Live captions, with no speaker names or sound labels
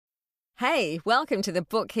Hey, welcome to the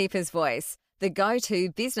Bookkeepers Voice, the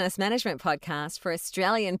go-to business management podcast for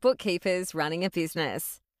Australian bookkeepers running a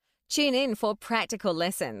business. Tune in for practical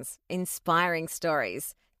lessons, inspiring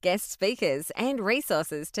stories, guest speakers, and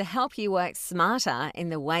resources to help you work smarter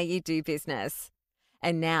in the way you do business.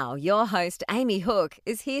 And now, your host, Amy Hooke,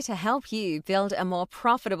 is here to help you build a more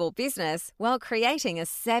profitable business while creating a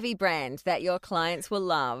savvy brand that your clients will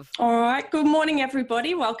love. All right. Good morning,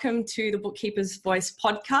 everybody. Welcome to the Bookkeepers Voice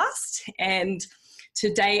podcast. And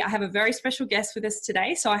today I have a very special guest with us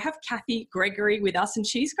today. So I have Kathy Gregory with us, and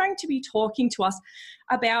she's going to be talking to us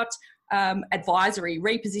about advisory,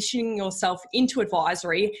 repositioning yourself into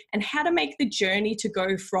advisory, and how to make the journey to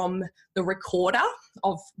go from the recorder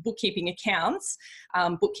of bookkeeping accounts,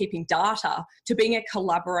 bookkeeping data, to being a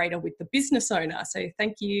collaborator with the business owner. So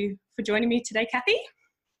thank you for joining me today, Kathy.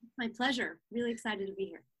 My pleasure. Really excited to be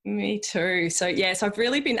here. Me too. So yes, I've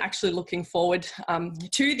really been actually looking forward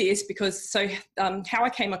to this because how I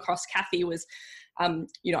came across Kathy was,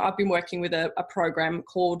 I've been working with a program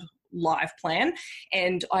called LivePlan,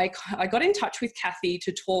 and I got in touch with Kathy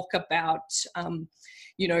to talk about,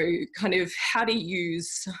 kind of how to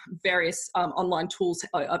use various online tools,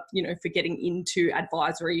 for getting into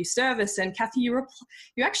advisory service. And Kathy, you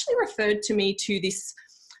actually referred to me to this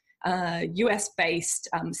US-based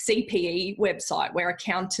CPE website where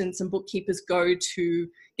accountants and bookkeepers go to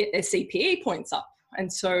get their CPE points up. And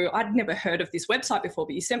so I'd never heard of this website before,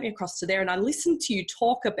 but you sent me across to there, and I listened to you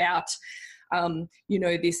talk about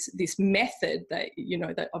this method that,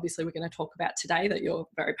 that obviously we're going to talk about today, that you're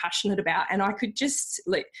very passionate about. And I could just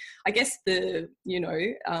I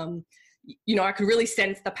could really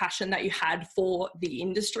sense the passion that you had for the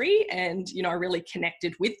industry, and, I really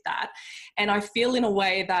connected with that. And I feel in a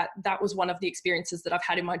way that was one of the experiences that I've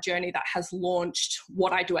had in my journey that has launched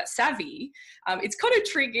what I do at Savvy. It's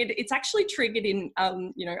actually triggered in,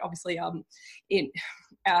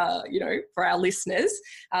 for our listeners,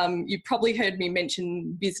 you've probably heard me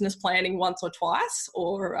mention business planning once or twice,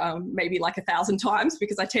 or maybe like 1,000 times,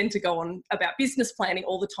 because I tend to go on about business planning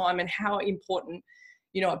all the time and how important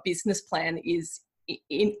a business plan is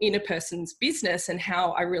in a person's business, and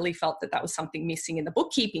how I really felt that was something missing in the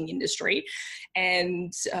bookkeeping industry.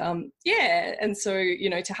 And and so,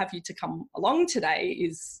 to have you to come along today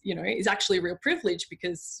is actually a real privilege,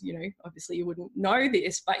 because, obviously you wouldn't know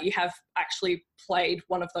this, but you have actually played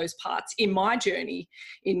one of those parts in my journey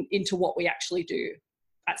into what we actually do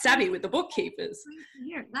at Savvy with the bookkeepers.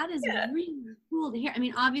 That is really cool to hear. I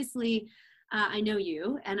mean, obviously, I know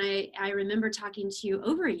you, and I remember talking to you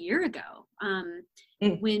over a year ago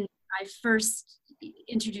when I first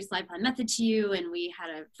introduced LivePlan method to you, and we had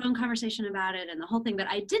a phone conversation about it and the whole thing, but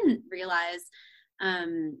I didn't realize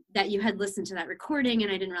that you had listened to that recording,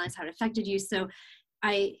 and I didn't realize how it affected you. So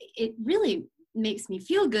it really makes me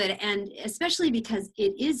feel good, and especially because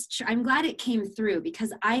it is I'm glad it came through,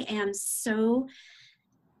 because I am so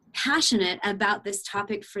passionate about this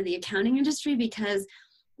topic for the accounting industry, because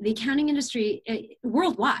the accounting industry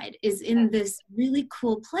worldwide is in this really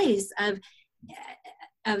cool place of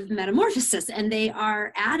metamorphosis, and they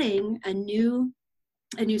are adding a new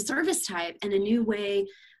service type and a new way,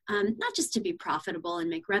 not just to be profitable and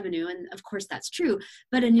make revenue, and of course that's true,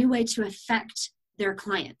 but a new way to affect their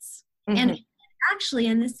clients. Mm-hmm. And actually,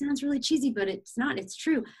 and this sounds really cheesy, but it's not, it's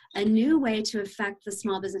true, a new way to affect the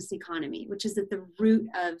small business economy, which is at the root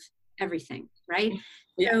of everything, right?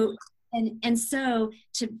 Yeah. So, And so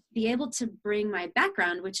to be able to bring my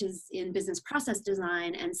background, which is in business process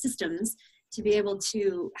design and systems, to be able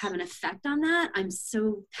to have an effect on that, I'm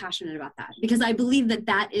so passionate about that, because I believe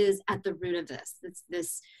that is at the root of this. It's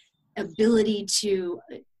this ability to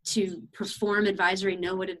perform advisory,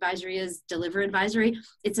 know what advisory is, deliver advisory.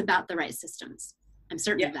 It's about the right systems. I'm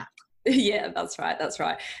certain of that. Yeah, that's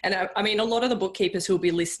right. And I mean, a lot of the bookkeepers who will be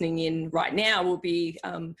listening in right now will be,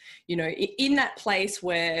 in that place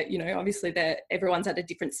where, obviously everyone's at a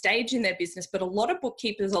different stage in their business, but a lot of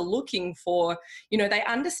bookkeepers are looking for, they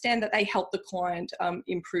understand that they help the client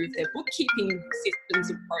improve their bookkeeping systems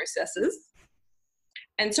and processes.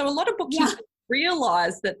 And so a lot of bookkeepers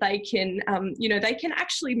realize that they can, they can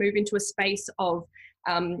actually move into a space of,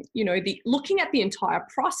 looking at the entire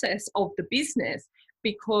process of the business.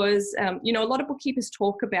 Because, a lot of bookkeepers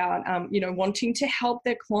talk about, wanting to help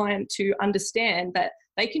their client to understand that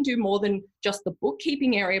they can do more than just the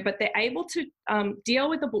bookkeeping area, but they're able to deal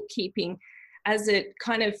with the bookkeeping as it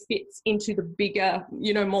kind of fits into the bigger,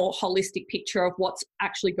 more holistic picture of what's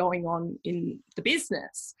actually going on in the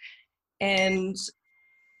business. And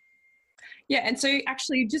Yeah. And so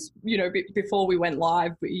actually just, before we went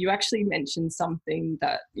live, you actually mentioned something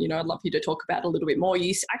that, I'd love you to talk about a little bit more.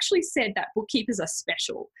 You actually said that bookkeepers are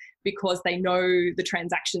special because they know the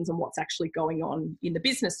transactions and what's actually going on in the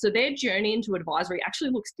business. So their journey into advisory actually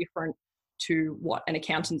looks different to what an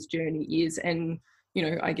accountant's journey is. And,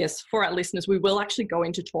 I guess for our listeners, we will actually go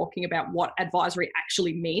into talking about what advisory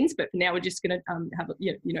actually means. But now we're just going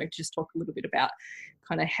to just talk a little bit about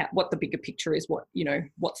kind of what the bigger picture is,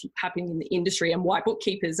 what's happening in the industry and why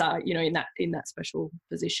bookkeepers are, in that special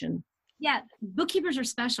position. Yeah, bookkeepers are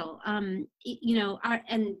special. And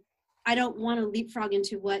I don't want to leapfrog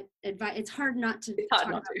into what advice. It's hard not to talk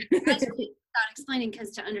about advisory without explaining,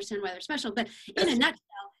 because to understand why they're special. But in a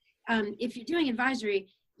nutshell, if you're doing advisory,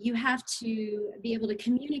 you have to be able to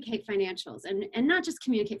communicate financials, and not just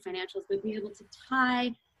communicate financials, but be able to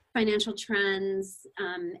tie financial trends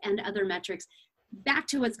and other metrics back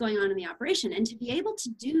to what's going on in the operation. And to be able to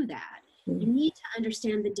do that, you need to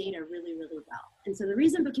understand the data really, really well. And so the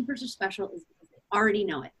reason bookkeepers are special is because they already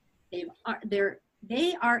know it.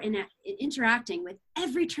 They are interacting with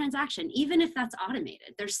every transaction, even if that's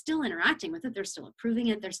automated. They're still interacting with it. They're still approving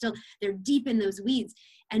it. They're deep in those weeds.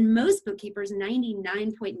 And most bookkeepers, 99.9%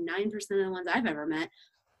 of the ones I've ever met,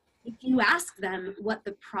 if you ask them what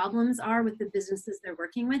the problems are with the businesses they're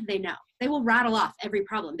working with, they know. They will rattle off every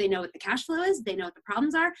problem. They know what the cash flow is. They know what the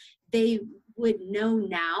problems are. They would know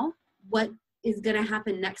now what is going to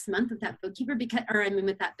happen next month with that bookkeeper,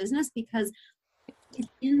 with that business, because it's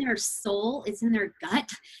in their soul, it's in their gut.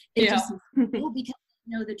 They just know, because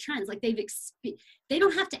they know the trends. Like they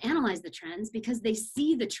don't have to analyze the trends because they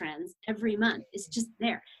see the trends every month. It's just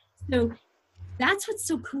there. So that's what's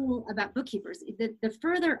so cool about bookkeepers. The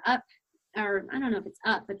further up, or I don't know if it's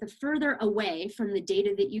up, but the further away from the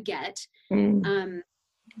data that you get, then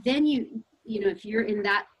if you're in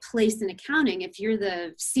that place in accounting, if you're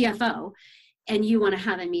the CFO and you want to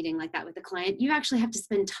have a meeting like that with the client, you actually have to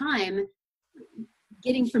spend time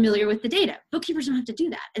getting familiar with the data. Bookkeepers don't have to do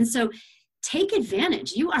that. And so take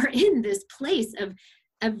advantage. You are in this place of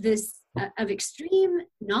extreme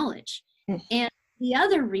knowledge. And the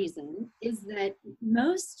other reason is that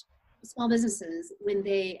most small businesses, when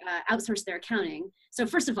they outsource their accounting, so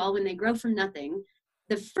first of all, when they grow from nothing,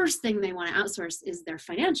 the first thing they want to outsource is their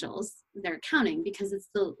financials, their accounting, because it's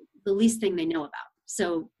the least thing they know about.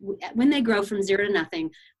 So when they grow from zero to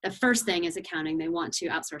nothing, the first thing is accounting. They want to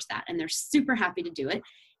outsource that, and they're super happy to do it.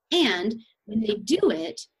 And when they do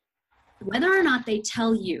it, whether or not they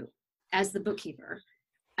tell you as the bookkeeper,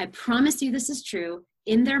 I promise you this is true,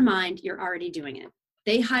 in their mind, you're already doing it.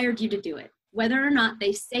 They hired you to do it. Whether or not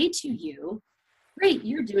they say to you, great,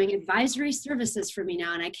 you're doing advisory services for me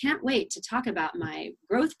now, and I can't wait to talk about my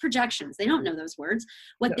growth projections. They don't know those words.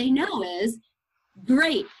 What they know is,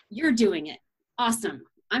 great, you're doing it. Awesome.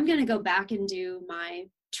 I'm going to go back and do my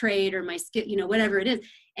trade or my skill, whatever it is.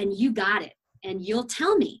 And you got it. And you'll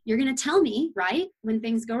tell me. You're going to tell me, right, when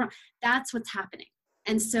things go wrong. That's what's happening.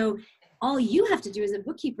 And so all you have to do as a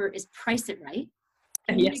bookkeeper is price it right,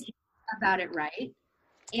 communicate about it right,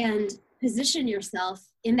 and position yourself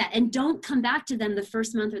in that. And don't come back to them the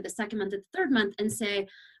first month or the second month or the third month and say,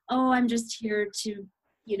 oh, I'm just here to,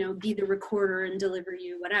 be the recorder and deliver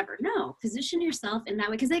you whatever. No, position yourself in that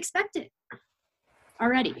way, because they expect it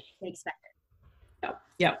already. They expect it.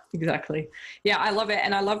 Yeah, exactly. Yeah, I love it.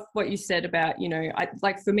 And I love what you said about,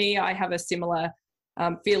 for me, I have a similar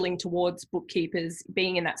feeling towards bookkeepers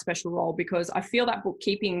being in that special role, because I feel that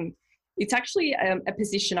bookkeeping, it's actually a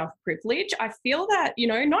position of privilege. I feel that,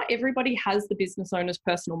 not everybody has the business owner's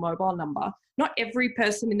personal mobile number. Not every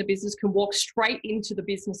person in the business can walk straight into the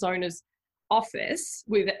business owner's office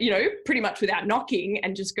with, pretty much without knocking,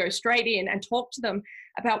 and just go straight in and talk to them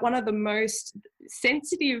about one of the most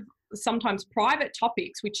sensitive, sometimes private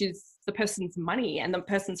topics, which is the person's money and the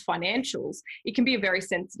person's financials. It can be a very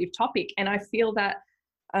sensitive topic. And I feel that,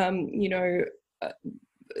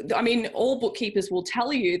 all bookkeepers will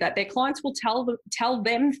tell you that their clients will tell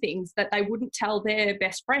them things that they wouldn't tell their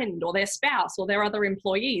best friend or their spouse or their other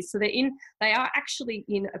employees. So they are actually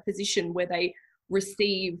in a position where they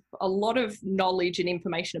receive a lot of knowledge and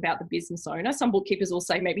information about the business owner. Some bookkeepers will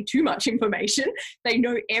say maybe too much information. They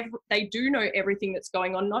do know everything that's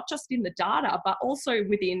going on, not just in the data, but also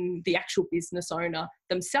within the actual business owner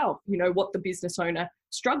themselves, what the business owner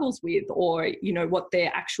struggles with, or, what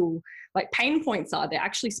their actual pain points are. They're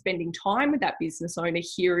actually spending time with that business owner,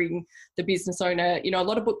 hearing the business owner. A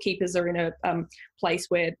lot of bookkeepers are in a place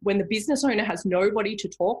where when the business owner has nobody to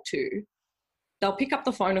talk to, they'll pick up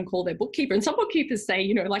the phone and call their bookkeeper. And some bookkeepers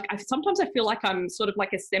say, sometimes I feel like I'm sort of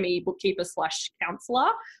like a semi-bookkeeper / counselor,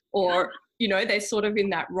 or, they're sort of in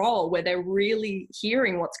that role where they're really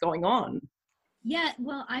hearing what's going on. Yeah,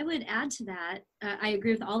 well, I would add to that. I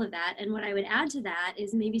agree with all of that. And what I would add to that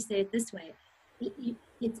is maybe say it this way.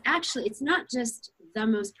 It's not just the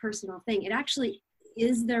most personal thing. It actually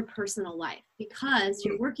is their personal life, because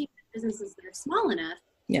you're working with businesses that are small enough.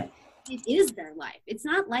 Yeah. It is their life. It's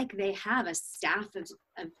not like they have a staff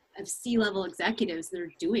of C-level executives that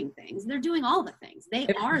are doing things. They're doing all the things. They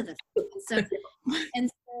are the things. And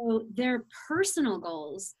so their personal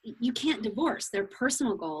goals, you can't divorce their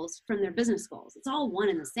personal goals from their business goals. It's all one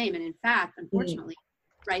and the same. And in fact, unfortunately,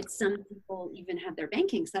 right, some people even have their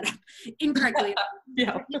banking set up incorrectly.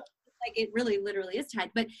 Yeah. Like it really literally is tied.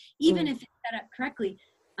 But even if it's set up correctly,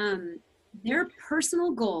 their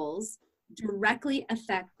personal goals directly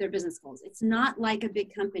affect their business goals. It's not like a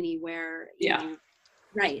big company where, you know,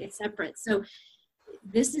 right, it's separate. So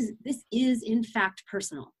this is in fact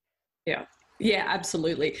personal. Yeah. Yeah,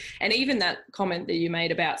 absolutely. And even that comment that you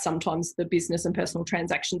made about sometimes the business and personal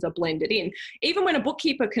transactions are blended in, even when a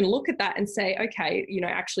bookkeeper can look at that and say, okay, you know,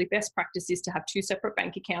 actually best practice is to have 2 separate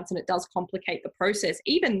bank accounts and it does complicate the process.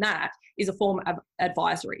 Even that is a form of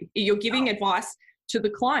advisory. You're giving advice to the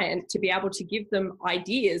client to be able to give them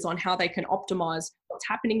ideas on how they can optimize what's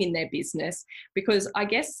happening in their business. Because I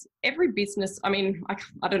guess every business, I mean,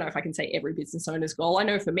 I don't know if I can say every business owner's goal. I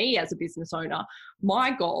know for me as a business owner, my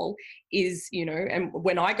goal is, you know, and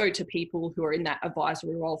when I go to people who are in that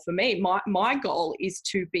advisory role, for me, my goal is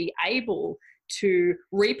to be able to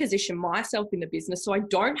reposition myself in the business so I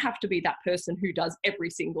don't have to be that person who does every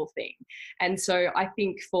single thing. And so I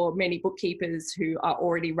think for many bookkeepers who are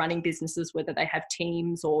already running businesses, whether they have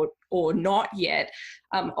teams or not yet,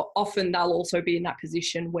 often they'll also be in that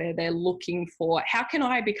position where they're looking for, how can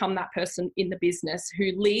I become that person in the business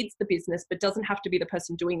who leads the business but doesn't have to be the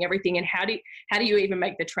person doing everything? And how do you even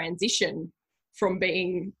make the transition from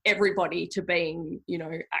being everybody to being, you know,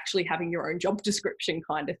 actually having your own job description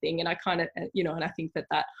kind of thing? And I kind of, you know, and I think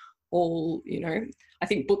that all, you know, I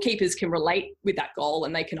think bookkeepers can relate with that goal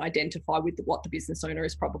and they can identify with what the business owner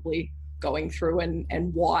is probably going through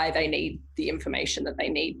and why they need the information that they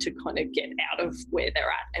need to kind of get out of where they're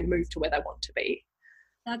at and move to where they want to be.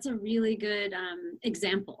 That's a really good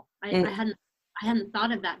example. I hadn't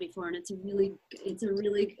thought of that before, and it's a really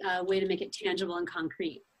way to make it tangible and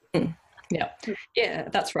concrete. Yeah,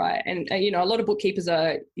 that's right. And, you know, a lot of bookkeepers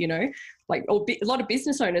are, you know, like, a lot of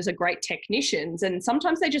business owners are great technicians, and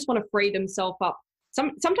sometimes they just want to free themselves up.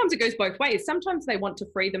 Sometimes it goes both ways. Sometimes they want to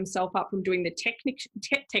free themselves up from doing the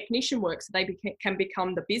technician work so they can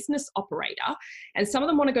become the business operator. And some of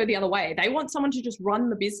them want to go the other way. They want someone to just run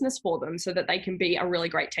the business for them so that they can be a really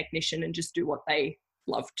great technician and just do what they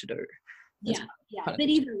love to do. But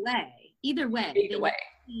either way,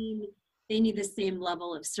 they need the same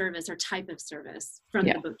level of service or type of service from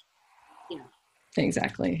the book.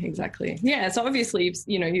 Exactly. Yeah. So obviously,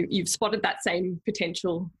 you know, you've spotted that same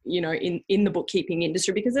potential, you know, in the bookkeeping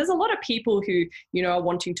industry, because there's a lot of people who, you know, are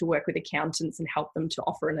wanting to work with accountants and help them to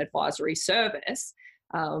offer an advisory service.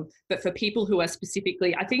 But for people who are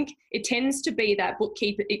specifically, I think it tends to be that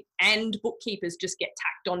bookkeepers just get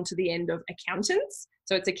tacked on to the end of accountants.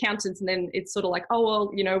 So it's accountants, and then it's sort of like, oh,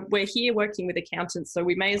 well, you know, we're here working with accountants, so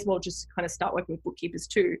we may as well just kind of start working with bookkeepers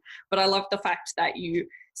too. But I love the fact that you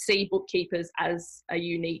see bookkeepers as a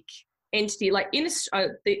unique entity. Like I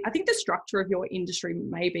think the structure of your industry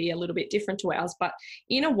may be a little bit different to ours, but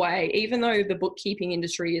in a way, even though the bookkeeping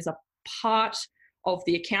industry is a part of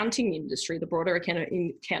the accounting industry, the broader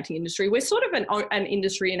accounting industry, we're sort of an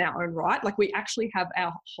industry in our own right. Like we actually have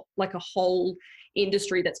a whole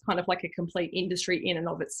industry that's kind of like a complete industry in and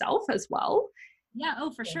of itself as well. Yeah.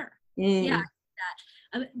 Oh, for sure. Yeah.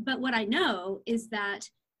 But what I know is that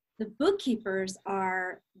the bookkeepers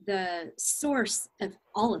are the source of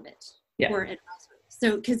all of it for advisory.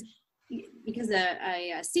 So because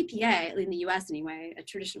a CPA in the US anyway, a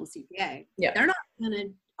traditional CPA,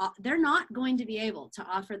 they're not going to be able to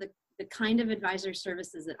offer the kind of advisory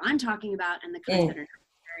services that I'm talking about and the kinds that are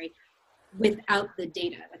necessary without the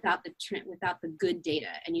data, without the good data.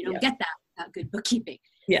 And you don't get that without good bookkeeping.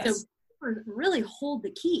 So really hold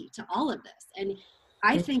the key to all of this. And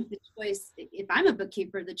I think the choice, if I'm a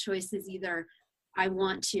bookkeeper, the choice is either I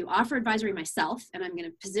want to offer advisory myself, and I'm going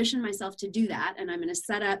to position myself to do that, and I'm going to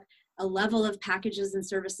set up a level of packages and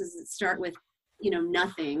services that start with, you know,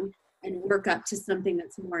 nothing and work up to something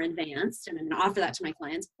that's more advanced, and I'm going to offer that to my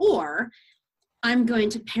clients, or I'm going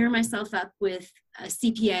to pair myself up with a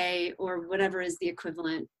CPA or whatever is the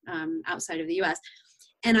equivalent outside of the US,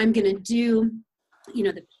 and I'm going to do, you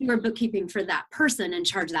know, the pure bookkeeping for that person and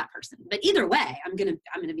charge that person. But either way, I'm going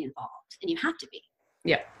to be involved, and you have to be.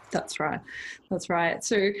 Yeah. That's right. That's right.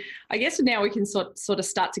 So I guess now we can sort of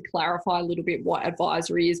start to clarify a little bit what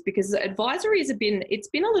advisory is, because advisory it's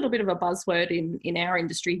been a little bit of a buzzword in our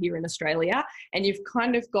industry here in Australia. And you've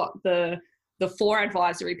kind of got the for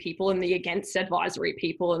advisory people and the against advisory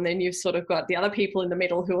people. And then you've sort of got the other people in the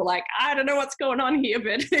middle who are like, I don't know what's going on here,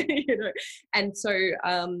 but you know. And so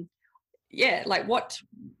yeah, what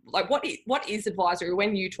is advisory?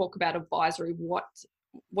 When you talk about advisory,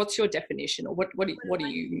 what's your definition, or what do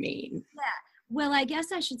you mean? Yeah. Well, I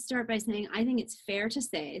guess I should start by saying I think it's fair to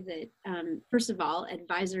say that, first of all,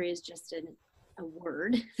 advisory is just a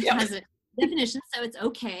word that has a definition, so it's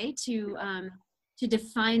okay to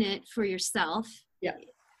define it for yourself,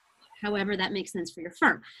 however that makes sense for your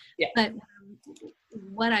firm. Yeah. But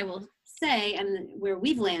what I will say, and where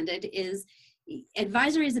we've landed, is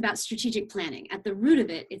advisory is about strategic planning. At the root of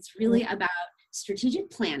it, it's really about strategic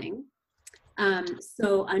planning.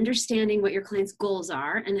 So understanding what your clients' goals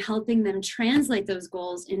are and helping them translate those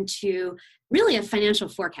goals into really a financial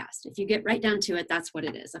forecast. If you get right down to it, that's what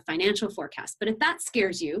it is, a financial forecast. But if that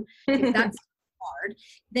scares you, if that's hard,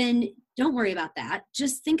 then don't worry about that.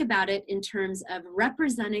 Just think about it in terms of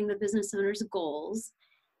representing the business owner's goals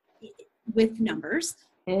with numbers.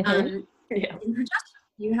 In projection.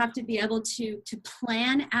 You have to be able to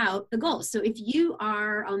plan out the goals. So if you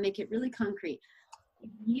are, I'll make it really concrete, if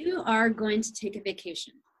you are going to take a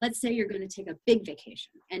vacation, let's say you're going to take a big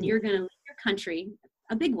vacation and you're going to leave your country,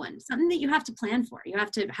 a big one, something that you have to plan for, you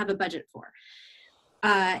have to have a budget for.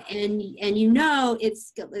 And you know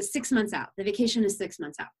it's 6 months out, the vacation is 6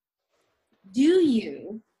 months out. Do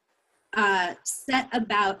you set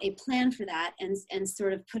about a plan for that and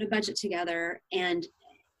sort of put a budget together and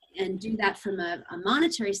do that from a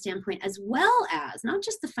monetary standpoint, as well as not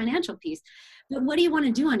just the financial piece, but what do you want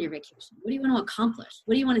to do on your vacation? What do you want to accomplish?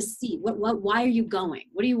 What do you want to see? Why are you going?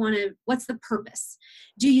 What's the purpose?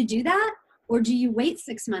 Do you do that? Or do you wait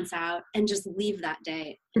 6 months out and just leave that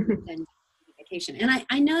day and then vacation? And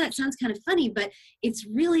I know that sounds kind of funny, but it's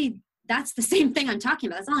really, that's the same thing I'm talking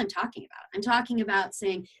about. That's all I'm talking about. I'm talking about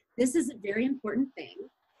saying, this is a very important thing.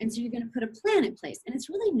 And so you're going to put a plan in place. And it's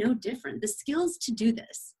really no different. The skills to do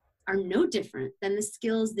this are no different than the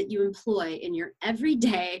skills that you employ in your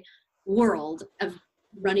everyday world of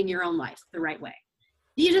running your own life the right way.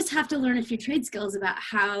 You just have to learn a few trade skills about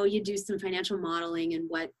how you do some financial modeling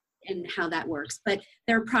and how that works. But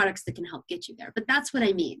there are products that can help get you there. But that's what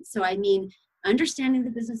I mean. So I mean, understanding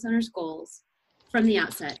the business owner's goals from the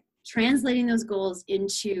outset, translating those goals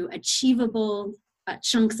into achievable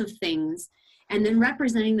chunks of things, and then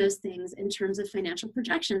representing those things in terms of financial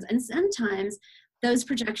projections. And sometimes those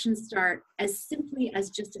projections start as simply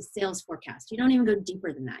as just a sales forecast. You don't even go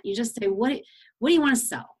deeper than that. You just say, what do you want to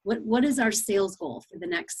sell? What is our sales goal for the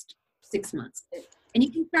next 6 months? And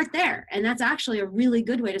you can start there. And that's actually a really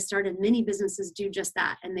good way to start. And many businesses do just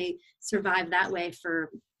that. And they survive that way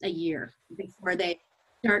for a year before they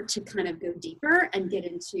start to kind of go deeper and get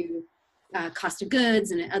into cost of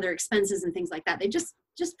goods and other expenses and things like that. They just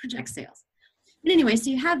project sales. But anyway,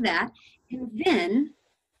 so you have that. And then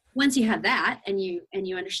once you have that and you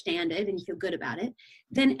understand it and you feel good about it,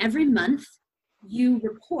 then every month you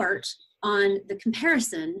report on the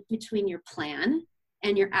comparison between your plan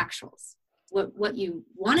and your actuals, what you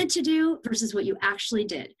wanted to do versus what you actually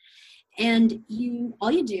did. And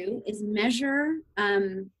all you do is measure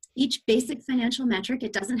each basic financial metric.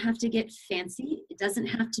 It doesn't have to get fancy. It doesn't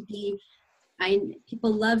have to be,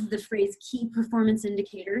 people love the phrase key performance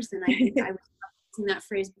indicators. And I think I was using that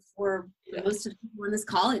phrase before most of the people on this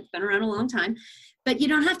call. It's been around a long time, but you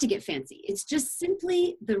don't have to get fancy. It's just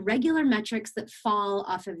simply the regular metrics that fall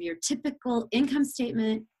off of your typical income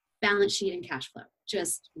statement, balance sheet, and cash flow.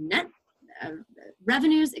 Just net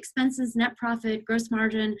revenues, expenses, net profit, gross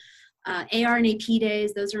margin, AR and AP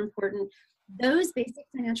days. Those are important. Those basic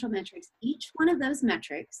financial metrics, each one of those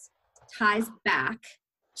metrics ties back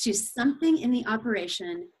to something in the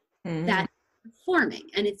operation that is performing,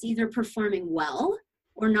 and it's either performing well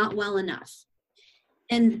or not well enough.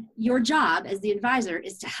 And your job as the advisor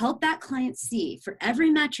is to help that client see, for every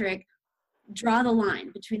metric, draw the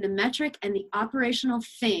line between the metric and the operational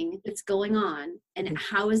thing that's going on, and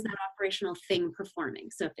how is that operational thing performing.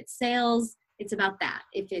 So if it's sales, it's about that.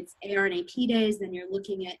 If it's AR and AP days, then you're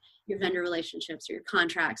looking at your vendor relationships or your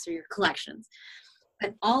contracts or your collections.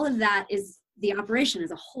 But all of that is the operation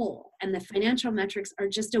as a whole, and the financial metrics are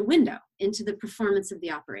just a window into the performance of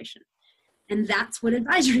the operation. And that's what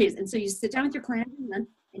advisory is. And so you sit down with your client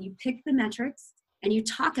and you pick the metrics and you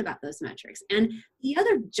talk about those metrics. And the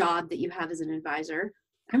other job that you have as an advisor,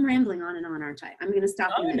 I'm rambling on and on, aren't I? I'm going to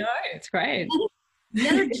stop. Oh, no, it's great. The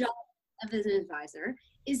other job of as an advisor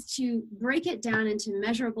is to break it down into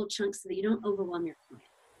measurable chunks so that you don't overwhelm your client.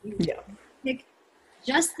 You pick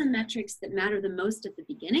just the metrics that matter the most at the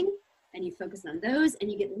beginning, and you focus on those,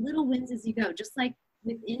 and you get little wins as you go, just like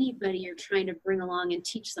with anybody you're trying to bring along and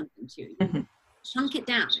teach something to. You chunk it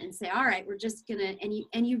down and say, all right, we're just gonna,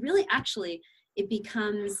 and you really actually, it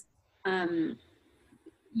becomes,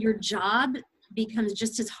 your job becomes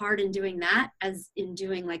just as hard in doing that as in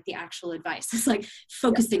doing like the actual advice. It's like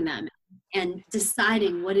focusing them and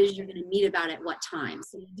deciding what is you're going to meet about at what time.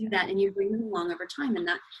 So you do that and you bring them along over time, and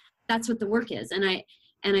that's what the work is. And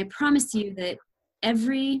I promise you that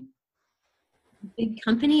every big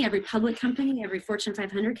company, every public company, every Fortune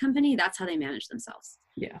 500 company, that's how they manage themselves.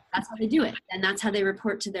 Yeah. That's how they do it. And that's how they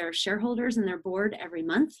report to their shareholders and their board every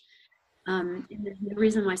month. And there's no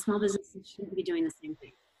reason why small businesses shouldn't be doing the same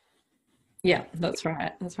thing. Yeah, that's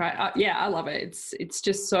right. That's right. Yeah, I love it. It's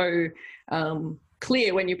just so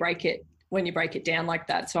clear when you break it down like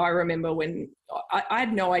that. So I remember when I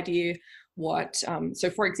had no idea what, so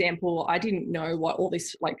for example, I didn't know what all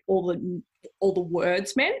this, like all the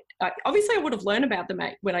words meant. Obviously I would have learned about them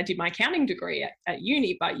when I did my accounting degree at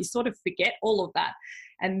uni, but you sort of forget all of that.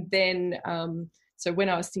 And then, so when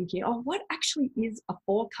I was thinking, oh, what actually is a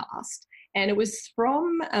forecast? And it was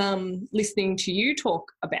from listening to you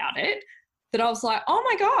talk about it that I was like, oh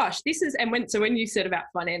my gosh, this is, and when you said about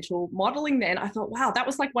financial modeling, then I thought, wow, that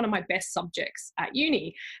was like one of my best subjects at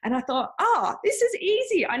uni. And I thought, this is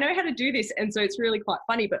easy. I know how to do this. And so it's really quite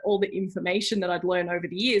funny, but all the information that I'd learned over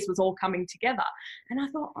the years was all coming together. And I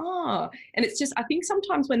thought, and it's just, I think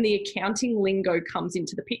sometimes when the accounting lingo comes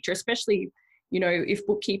into the picture, especially, you know, if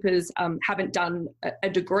bookkeepers haven't done a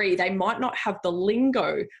degree, they might not have the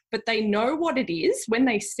lingo, but they know what it is when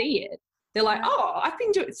they see it. They're like, I've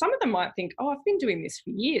been doing, some of them might think, I've been doing this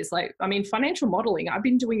for years. Like, I mean, financial modeling, I've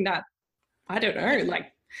been doing that, I don't know,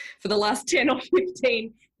 like for the last 10 or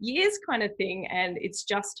 15 years kind of thing. And it's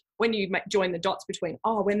just when you join the dots between,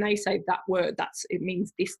 when they say that word, it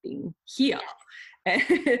means this thing here. And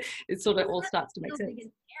it sort of all starts to make sense.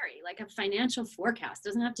 Like a financial forecast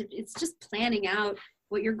doesn't have to, it's just planning out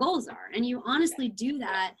what your goals are. And you honestly do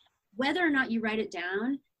that, whether or not you write it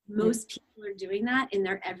down. Most people are doing that in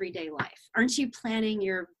their everyday life. Aren't you planning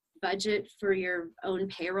your budget for your own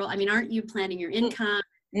payroll? I mean, aren't you planning your income,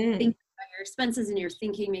 thinking about your expenses, and you're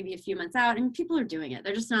thinking maybe a few months out? And people are doing it.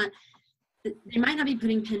 They're just not, they might not be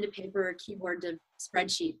putting pen to paper or keyboard to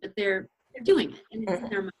spreadsheet, but they're doing it. And it's in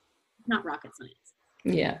their mind. It's not rocket science.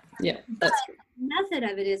 Yeah. That's true. The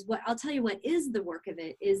method of it is, what I'll tell you, what is the work of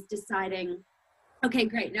it is deciding, okay,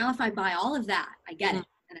 great. Now if I buy all of that, I get it.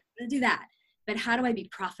 And I'm going to do that. But how do I be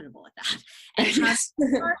profitable at that?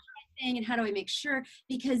 And how do I make sure?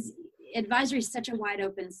 Because advisory is such a wide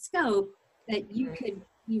open scope that you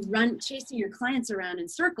run chasing your clients around in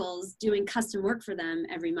circles, doing custom work for them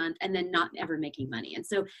every month, and then not ever making money. And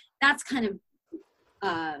so that's kind of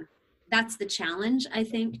that's the challenge, I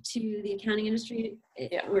think, to the accounting industry,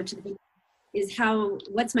 or to the is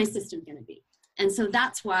what's my system going to be? And so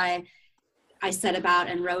that's why I set about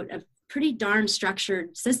and wrote a pretty darn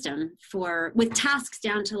structured system with tasks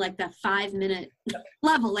down to like the 5-minute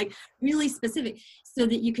level, like really specific, so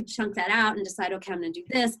that you could chunk that out and decide, okay, I'm going to do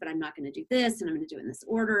this, but I'm not going to do this, and I'm going to do it in this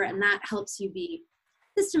order. And that helps you be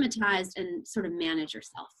systematized and sort of manage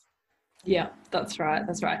yourself. Yeah, that's right.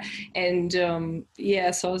 That's right. And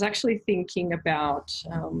so I was actually thinking about,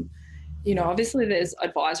 obviously there's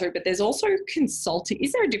advisory, but there's also consulting.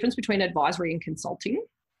 Is there a difference between advisory and consulting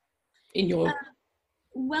in your...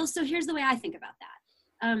 Well, so here's the way I think about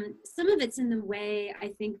that. Some of it's in the way I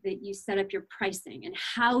think that you set up your pricing and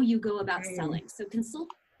how you go about selling. So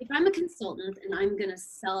if I'm a consultant and I'm going to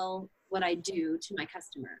sell what I do to my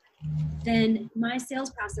customer, then my sales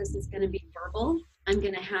process is going to be verbal. I'm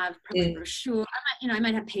going to have probably a brochure. I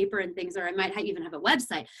might have paper and things, or I might even have a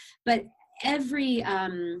website. But every,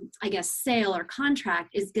 sale or contract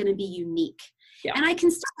is going to be unique. Yeah. And I can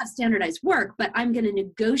still have standardized work, but I'm going to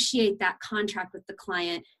negotiate that contract with the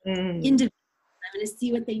client individually. I'm going to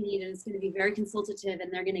see what they need, and it's going to be very consultative,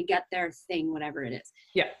 and they're going to get their thing, whatever it is.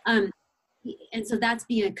 Yeah. And so that's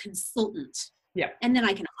being a consultant. Yeah. And then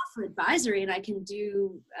I can offer advisory, and I can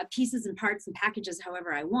do pieces and parts and packages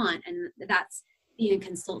however I want, and that's being a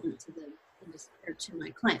consultant to the industry, or to my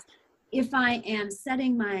clients. If I am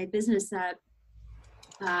setting my business up,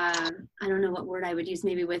 I don't know what word I would use,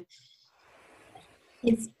 maybe with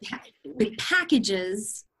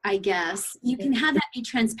packages, I guess, you can have that be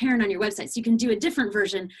transparent on your website. So you can do a different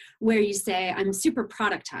version where you say, I'm super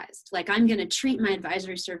productized. Like, I'm going to treat my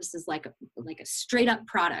advisory services like a straight up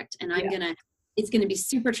product. And I'm going to it's going to be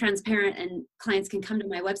super transparent and clients can come to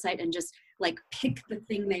my website and just like pick the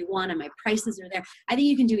thing they want and my prices are there. I think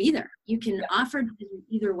you can do either. You can offer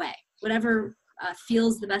either way. Whatever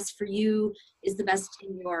feels the best for you is the best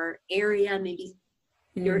in your area. Maybe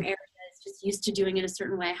your area is just used to doing it a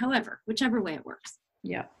certain way. However, whichever way it works.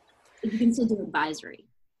 Yeah. You can still do advisory.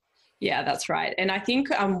 Yeah, that's right. And I think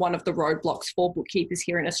one of the roadblocks for bookkeepers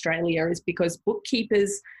here in Australia is because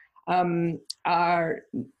bookkeepers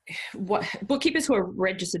bookkeepers who are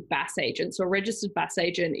registered BAS agents. So a registered BAS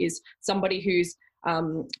agent is somebody who's,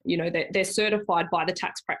 they're certified by the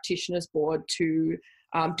Tax Practitioners Board to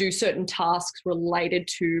do certain tasks related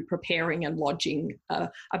to preparing and lodging a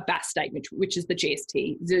BAS statement, which is the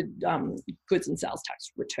GST, the goods and sales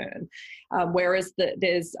tax return. Whereas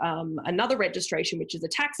there's another registration, which is a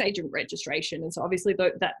tax agent registration. And so obviously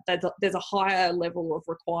there's a higher level of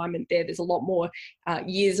requirement there. There's a lot more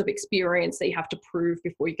years of experience that you have to prove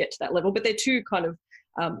before you get to that level. But they're two kind of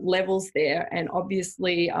levels there. And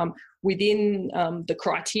obviously within the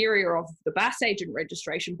criteria of the BAS agent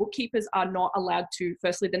registration, bookkeepers are not allowed to,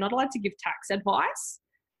 firstly, they're not allowed to give tax advice.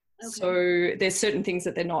 Okay. So there's certain things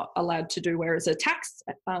that they're not allowed to do, whereas a tax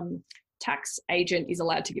agent is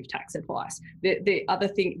allowed to give tax advice. The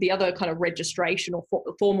other kind of registration or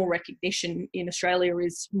formal recognition in Australia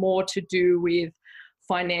is more to do with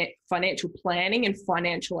financial planning and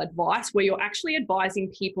financial advice, where you're actually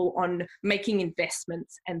advising people on making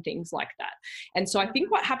investments and things like that. And so I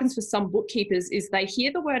think what happens for some bookkeepers is they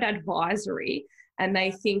hear the word advisory and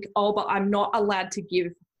they think, oh, but I'm not allowed to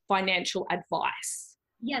give financial advice.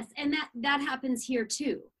 Yes, and that happens here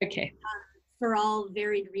too. Okay. For all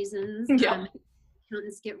varied reasons. Yeah.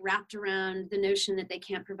 Accountants get wrapped around the notion that they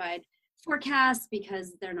can't provide forecasts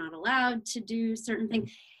because they're not allowed to do certain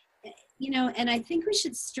things. And I think we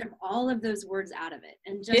should strip all of those words out of it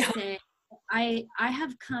and just say, I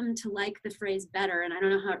have come to like the phrase better, and I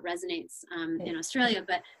don't know how it resonates in Australia,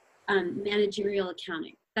 but managerial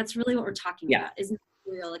accounting. That's really what we're talking about, is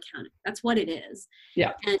managerial accounting. That's what it is.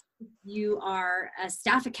 Yeah. And if you are a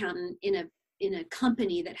staff accountant in a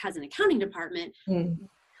company that has an accounting department,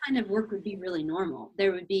 kind of work would be really normal.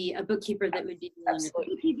 There would be a bookkeeper that would be dealing with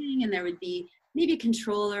bookkeeping, and there would be maybe a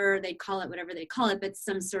controller, they'd call it whatever they call it, but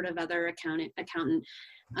some sort of other accountant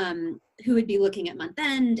who would be looking at month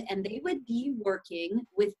end, and they would be working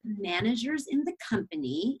with managers in the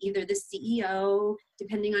company, either the CEO,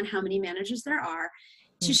 depending on how many managers there are,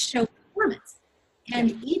 to show performance.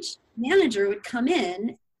 And each manager would come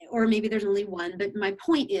in, or maybe there's only one, but my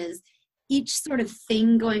point is each sort of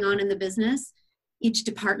thing going on in the business, each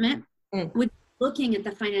department would be looking at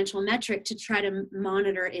the financial metric to try to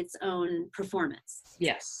monitor its own performance.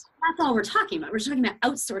 Yes. That's all we're talking about. We're talking about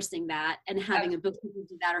outsourcing that and having a bookkeeper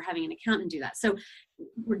do that or having an accountant do that. So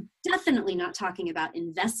we're definitely not talking about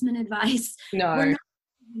investment advice. No. We're not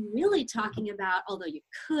really talking about, although you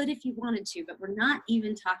could if you wanted to, but we're not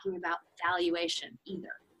even talking about valuation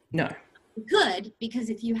either. No. You could, because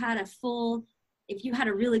if you had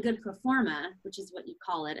a really good pro forma, which is what you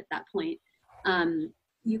call it at that point,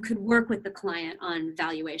 you could work with the client on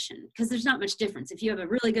valuation, because there's not much difference. If you have a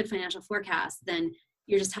really good financial forecast, then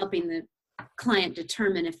you're just helping the client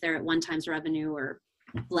determine if they're at 1 times revenue or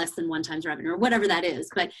less than 1 times revenue or whatever that is.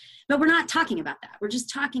 But we're not talking about that. We're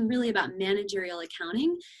just talking really about managerial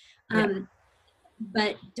accounting.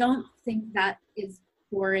 But don't think that is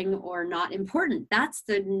boring or not important. That's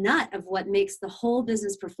the nut of what makes the whole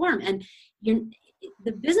business perform. And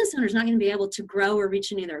the business owner is not going to be able to grow or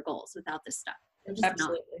reach any of their goals without this stuff.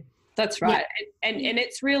 Absolutely. Not. That's right. Yeah. And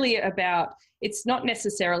it's really about, it's not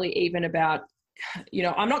necessarily even about,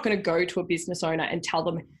 I'm not going to go to a business owner and tell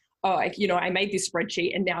them, oh, I made this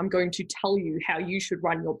spreadsheet and now I'm going to tell you how you should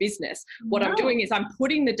run your business. What I'm doing is I'm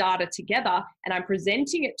putting the data together and I'm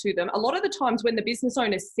presenting it to them. A lot of the times when the business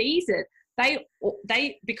owner sees it,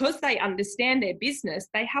 they because they understand their business,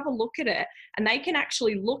 they have a look at it and they can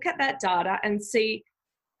actually look at that data and see,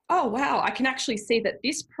 oh, wow, I can actually see that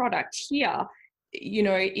this product here,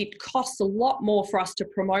 it costs a lot more for us to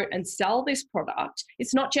promote and sell this product.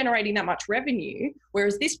 It's not generating that much revenue.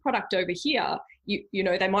 Whereas this product over here,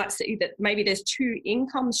 they might see that maybe there's 2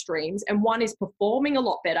 income streams and one is performing a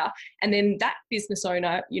lot better. And then that business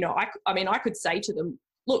owner, I could say to them,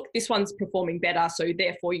 look, this one's performing better, so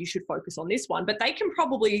therefore you should focus on this one. But they can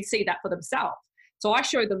probably see that for themselves. So I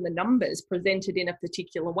show them the numbers presented in a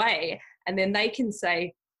particular way, and then they can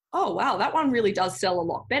say, oh, wow, that one really does sell a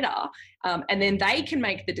lot better. And then they can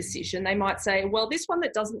make the decision. They might say, well, this one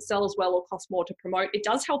that doesn't sell as well or costs more to promote, it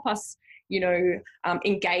does help us,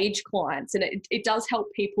 engage clients. And it does help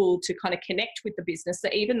people to kind of connect with the business. So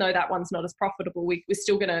even though that one's not as profitable, we're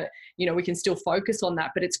still going to, we can still focus on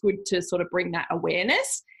that, but it's good to sort of bring that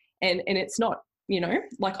awareness. And it's not,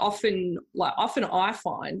 often I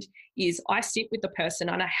find is I sit with the person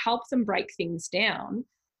and I help them break things down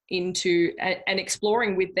into and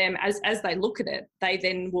exploring with them as they look at it. They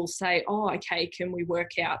then will say, oh, okay, can we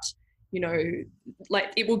work out,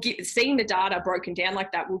 it will give, seeing the data broken down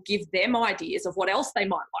like that will give them ideas of what else they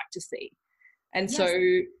might like to see. And yes. So,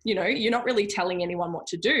 you're not really telling anyone what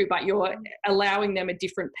to do, but you're allowing them a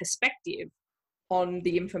different perspective on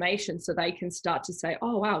the information so they can start to say,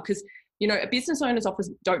 oh, wow, because, a business owners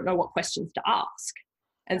often don't know what questions to ask.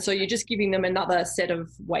 And so you're just giving them another set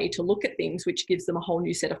of way to look at things, which gives them a whole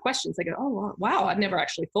new set of questions. They go, oh, wow, I'd never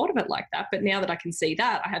actually thought of it like that. But now that I can see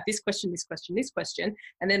that, I have this question, this question, this question.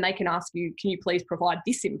 And then they can ask you, can you please provide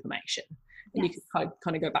this information? And yes. You can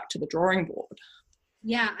kind of go back to the drawing board.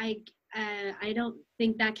 Yeah, I don't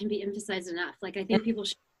think that can be emphasized enough. Like, I think people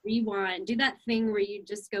should rewind, do that thing where you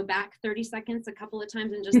just go back 30 seconds a couple of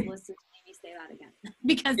times and just listen to Amy say that again.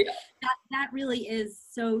 Because that really is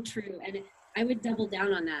so true. And I would double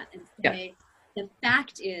down on that and say, the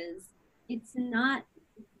fact is, it's not,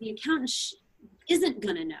 the accountant isn't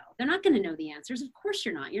going to know. They're not going to know the answers. Of course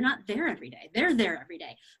you're not. You're not there every day. They're there every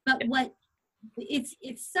day. But it's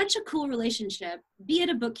such a cool relationship, be it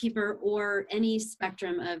a bookkeeper or any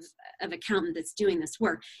spectrum of accountant that's doing this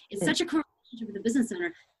work. It's such a cool relationship with a business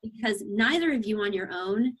owner because neither of you on your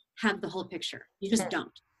own have the whole picture. You just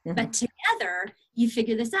don't. Mm-hmm. But together you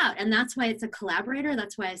figure this out. And that's why it's a collaborator.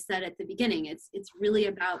 That's why I said at the beginning, it's really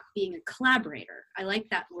about being a collaborator. I like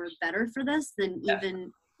that word better for this than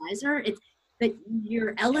even advisor. But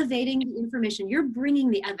you're elevating the information. You're bringing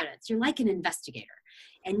the evidence. You're like an investigator.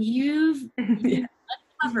 And you've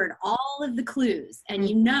uncovered all of the clues and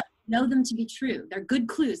you know them to be true. They're good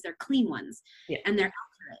clues. They're clean ones. Yeah. And they're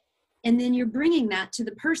accurate. And then you're bringing that to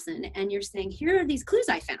the person and you're saying, here are these clues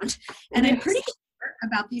I found. And I'm pretty sure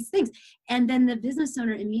about these things. And then the business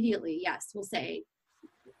owner immediately, will say,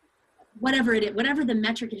 whatever it is, whatever the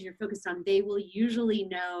metric is you're focused on, they will usually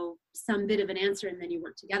know some bit of an answer and then you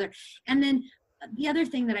work together. And then the other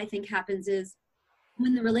thing that I think happens is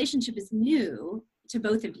when the relationship is new to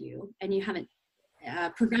both of you and you haven't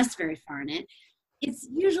progressed very far in it, it's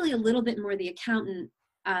usually a little bit more the accountant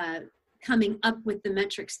coming up with the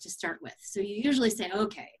metrics to start with. So you usually say,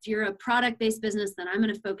 okay, if you're a product-based business, then I'm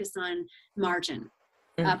going to focus on margin.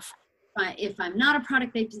 If I'm not a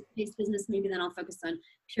product-based business, maybe then I'll focus on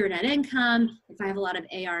pure net income. If I have a lot of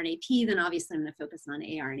AR and AP, then obviously I'm going to focus on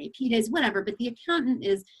AR and AP days, whatever. But the accountant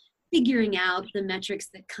is figuring out the metrics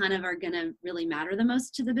that kind of are going to really matter the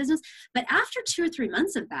most to the business. But after 2 or 3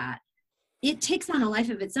 months of that, it takes on a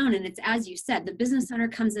life of its own. And it's, as you said, the business owner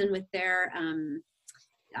comes in with their,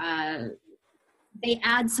 they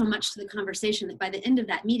add so much to the conversation that by the end of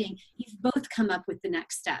that meeting, you've both come up with the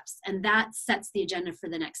next steps. And that sets the agenda for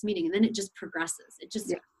the next meeting. And then it just progresses. It just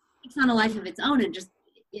takes on a life of its own and just,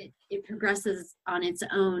 it progresses on its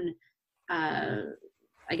own,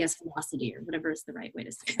 I guess, velocity or whatever is the right way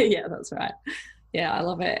to say it. Yeah, that's right. Yeah, I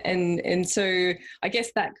love it. And so I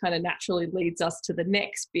guess that kind of naturally leads us to the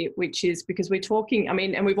next bit, which is because we're talking,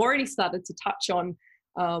 and we've already started to touch on,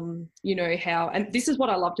 how, and this is what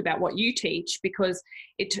I loved about what you teach, because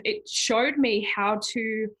it showed me how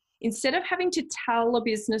to, instead of having to tell a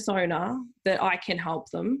business owner that I can help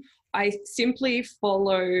them, I simply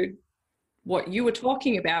followed what you were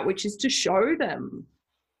talking about, which is to show them,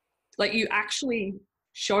 like you actually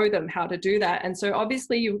show them how to do that. And so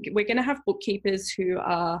obviously we're going to have bookkeepers who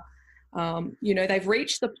are, they've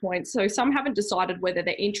reached the point. So some haven't decided whether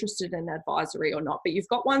they're interested in advisory or not, but you've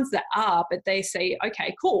got ones that are, but they say,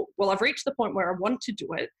 okay, cool. Well, I've reached the point where I want to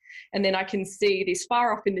do it. And then I can see this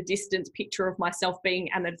far off in the distance picture of myself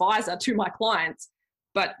being an advisor to my clients.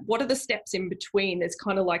 But what are the steps in between? There's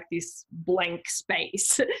kind of like this blank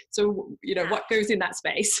space. So, what goes in that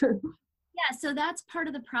space? Yeah, so that's part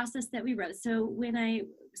of the process that we wrote. So when I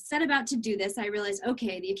set about to do this, I realized,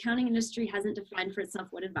 okay, the accounting industry hasn't defined for itself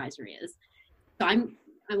what advisory is. So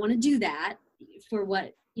I want to do that for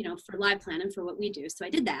what, for LivePlan and for what we do. So I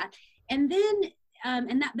did that. And then,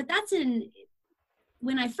 but that's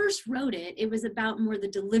when I first wrote it, it was about more the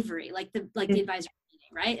delivery, like the advisory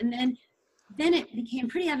meeting, right? And then it became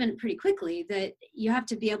pretty evident pretty quickly that you have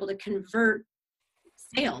to be able to convert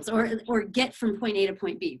sales or get from point A to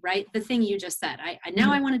point B, right? The thing you just said, I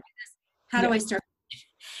now I want to do this. How do I start?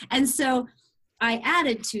 And so I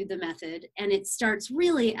added to the method, and it starts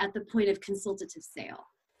really at the point of consultative sale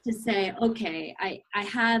to say, okay, I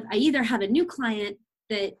either have a new client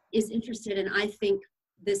that is interested and I think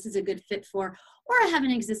this is a good fit for, or I have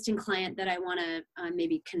an existing client that I want to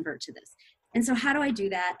maybe convert to this. And so how do I do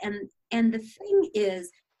that? And the thing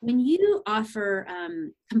is, when you offer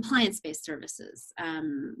compliance-based services,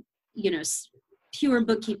 pure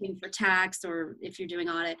bookkeeping for tax, or if you're doing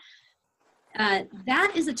audit,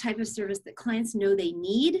 that is a type of service that clients know they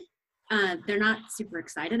need. They're not super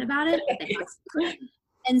excited about it, but they have to.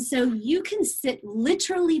 And so you can sit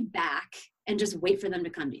literally back and just wait for them to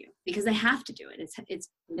come to you, because they have to do it. It's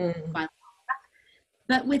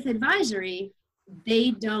But with advisory,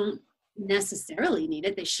 they don't necessarily need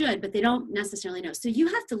it. They should, but they don't necessarily know. So you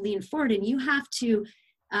have to lean forward, and you have to,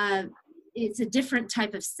 it's a different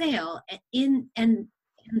type of sale, and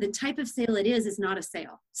the type of sale it is not a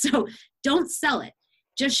sale. So don't sell it,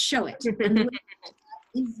 just show it. And the way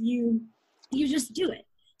is you just do it.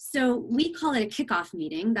 So we call it a kickoff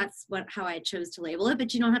meeting. That's how I chose to label it,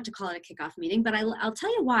 but you don't have to call it a kickoff meeting. But I'll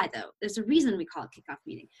tell you why, though. There's a reason we call it kickoff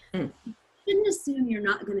meeting. You shouldn't assume you're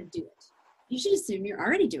not going to do it. You should assume you're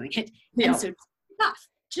already doing it. Yeah. And so kick off,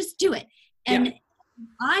 just do it. And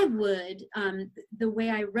I would, the way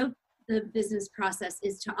I wrote the business process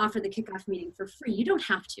is to offer the kickoff meeting for free. You don't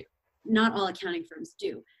have to. Not all accounting firms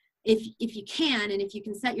do. If you can, and if you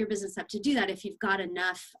can set your business up to do that, if you've got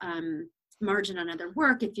enough margin on other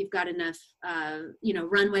work, if you've got enough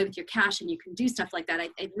runway with your cash and you can do stuff like that,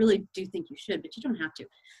 I really do think you should, but you don't have to.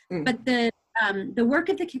 But the work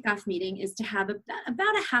of the kickoff meeting is to have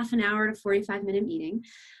about a half an hour to 45-minute meeting,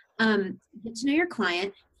 get to know your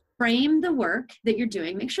client, frame the work that you're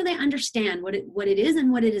doing, make sure they understand what it is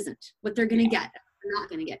and what it isn't, what they're going to get, what they're not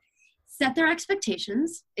going to get. Set their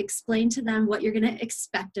expectations, explain to them what you're going to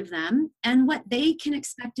expect of them and what they can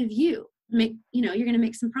expect of you. You're going to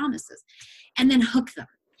make some promises, and then hook them.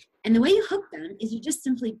 And the way you hook them is you just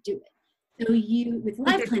simply do it. So with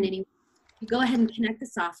LivePlan, you go ahead and connect the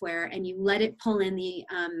software and you let it pull in the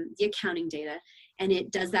accounting data, and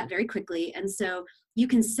it does that very quickly. And so you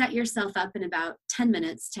can set yourself up in about 10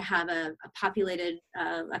 minutes to have a populated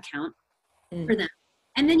account for them.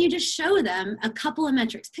 And then you just show them a couple of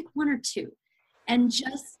metrics, pick one or two, and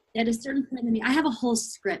just at a certain point in the meeting, I have a whole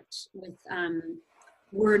script with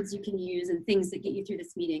words you can use and things that get you through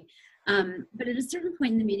this meeting. But at a certain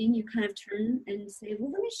point in the meeting, you kind of turn and say,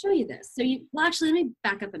 well, let me show you this. So let me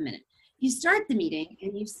back up a minute. You start the meeting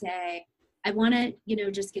and you say, I want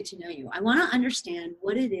to, just get to know you. I want to understand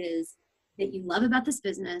what it is that you love about this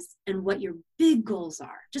business and what your big goals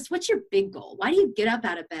are. Just what's your big goal? Why do you get up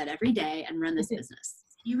out of bed every day and run this business?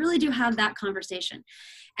 You really do have that conversation.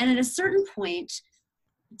 And at a certain point,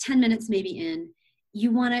 10 minutes maybe in,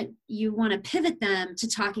 you want to pivot them to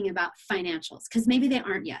talking about financials, because maybe they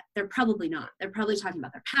aren't yet. They're probably not. They're probably talking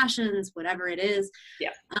about their passions, whatever it is.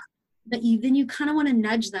 Yeah. But then you kind of want to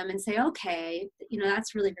nudge them and say, okay,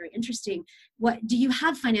 that's really very interesting. What do you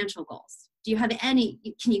have financial goals? Do you have any?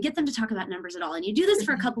 Can you get them to talk about numbers at all? And you do this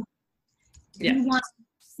for a couple. You want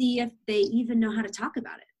to see if they even know how to talk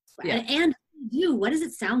about it. Yeah. And what does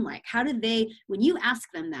it sound like? How do they, when you ask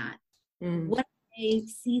them that, what they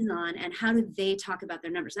seize on and how do they talk about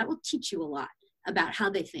their numbers? That will teach you a lot about how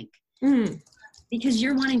they think. Because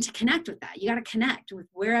you're wanting to connect with that. You got to connect with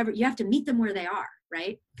wherever, you have to meet them where they are,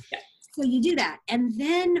 right? Yeah. So you do that. And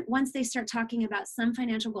then once they start talking about some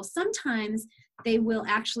financial goals, sometimes they will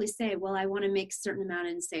actually say, well, I want to make a certain amount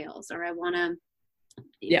in sales, or I want to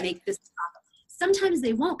make this profit. Sometimes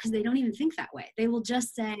they won't, because they don't even think that way. They will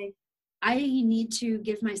just say, I need to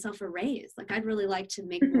give myself a raise. Like, I'd really like to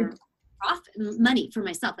make more money for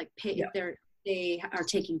myself, like pay if they are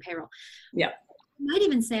taking payroll. Yeah. I might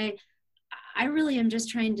even say, I really am just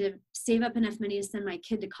trying to save up enough money to send my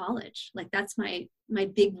kid to college. Like, that's my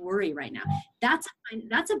big worry right now. That's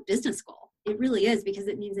a business goal. It really is, because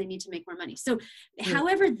it means they need to make more money. So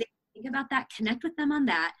however they think about that, connect with them on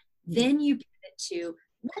that. Then you pivot to,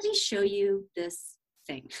 let me show you this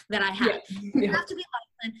thing that I have. It doesn't have to be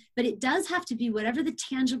LivePlan, but it does have to be whatever the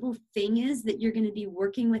tangible thing is that you're going to be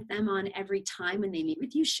working with them on every time when they meet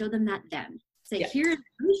with you. Show them that then. Say, here,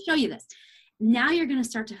 let me show you this. Now you're going to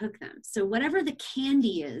start to hook them. So whatever the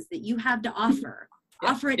candy is that you have to offer,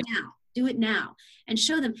 offer it now. Do it now and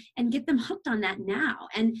show them and get them hooked on that now.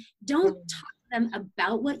 And don't talk to them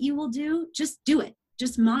about what you will do. Just do it.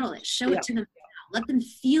 Just model it. Show it to them now. Let them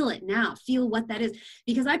feel it now. Feel what that is.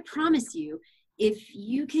 Because I promise you, if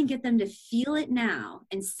you can get them to feel it now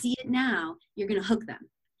and see it now, you're going to hook them.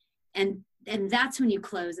 And that's when you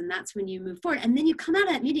close, and that's when you move forward. And then you come out of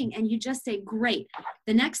that meeting and you just say, great.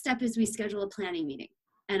 The next step is we schedule a planning meeting.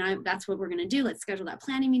 And that's what we're going to do. Let's schedule that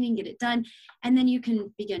planning meeting, get it done. And then you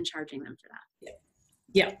can begin charging them for that.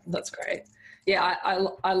 Yeah, that's great. Yeah,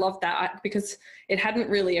 I love that, because it hadn't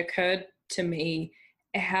really occurred to me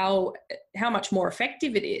how much more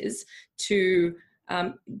effective it is to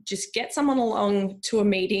just get someone along to a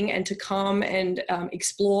meeting and to come and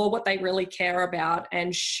explore what they really care about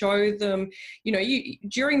and show them,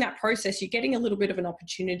 during that process, you're getting a little bit of an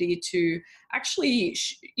opportunity to actually,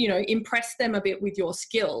 impress them a bit with your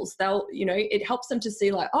skills. They'll, it helps them to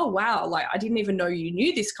see like, oh, wow, like I didn't even know you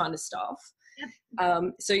knew this kind of stuff.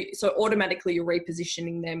 So automatically you're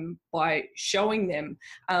repositioning them by showing them.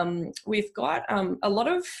 We've got a lot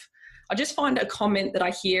of, I just find a comment that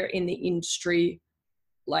I hear in the industry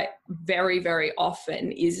like very, very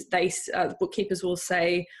often is bookkeepers will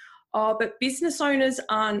say, oh, but business owners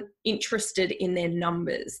aren't interested in their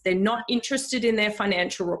numbers. They're not interested in their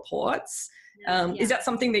financial reports. Is that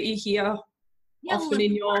something that you hear often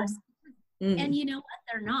in your... And you know what?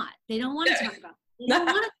 They're not. They don't want to talk about it. They don't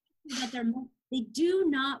want to talk about they do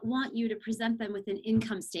not want you to present them with an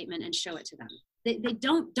income statement and show it to them. They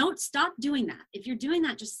don't stop doing that. If you're doing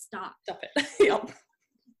that, just stop. Stop it. Yep.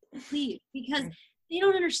 Please, because they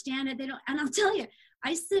don't understand it. And I'll tell you,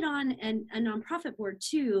 I sit on a nonprofit board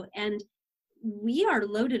too, and we are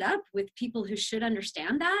loaded up with people who should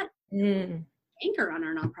understand that. Anchor on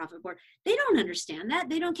our nonprofit board. They don't understand that.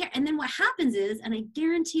 They don't care. And then what happens is, and I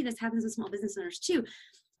guarantee this happens with small business owners too,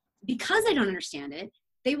 because they don't understand it,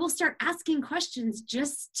 they will start asking questions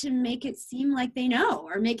just to make it seem like they know,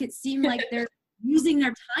 or make it seem like they're using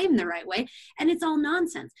their time the right way. And it's all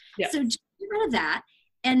nonsense. Yeah. So just get rid of that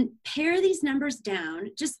and pare these numbers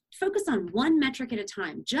down. Just focus on one metric at a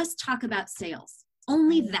time. Just talk about sales.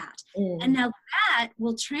 Only that. And now that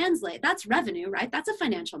will translate. That's revenue, right? That's a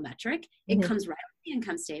financial metric. It comes right on the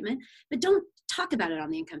income statement, but don't talk about it on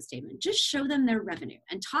the income statement. Just show them their revenue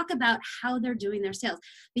and talk about how they're doing their sales.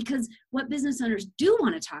 Because what business owners do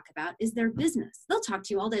want to talk about is their business. They'll talk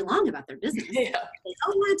to you all day long about their business. They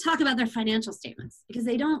don't want to talk about their financial statements because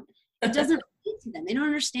it doesn't relate to them. They don't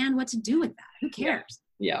understand what to do with that. Who cares?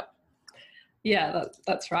 Yeah,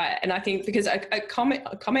 that's right. And I think because a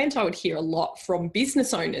comment I would hear a lot from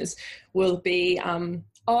business owners will be,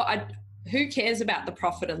 who cares about the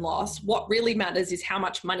profit and loss? What really matters is how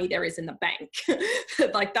much money there is in the bank.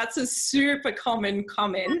 Like that's a super common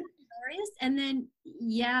comment. And then,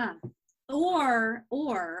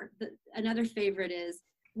 or another favorite is,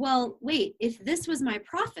 well, wait, if this was my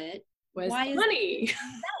profit, where's the money?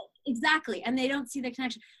 Exactly. And they don't see the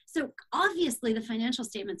connection. So obviously the financial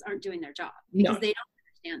statements aren't doing their job because they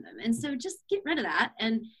don't understand them. And so just get rid of that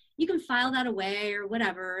and you can file that away or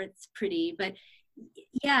whatever. It's pretty, but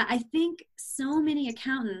yeah, I think so many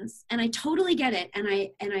accountants, and I totally get it. And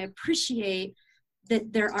I appreciate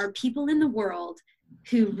that there are people in the world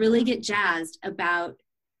who really get jazzed about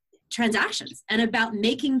transactions and about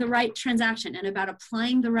making the right transaction and about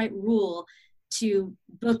applying the right rule to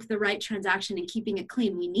book the right transaction and keeping it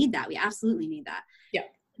clean. We need that. We absolutely need that. Yeah.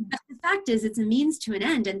 But the fact is it's a means to an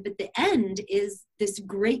end. But the end is this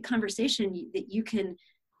great conversation that you can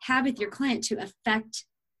have with your client to affect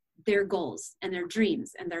their goals and their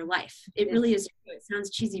dreams and their life. It really is. It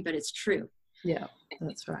sounds cheesy, but it's true. Yeah,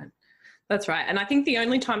 that's right. That's right. And I think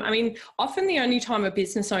often the only time a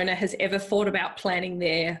business owner has ever thought about planning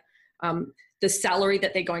their the salary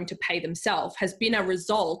that they're going to pay themselves has been a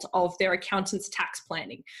result of their accountant's tax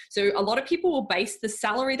planning. So a lot of people will base the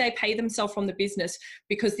salary they pay themselves from the business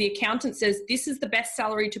because the accountant says this is the best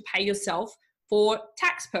salary to pay yourself for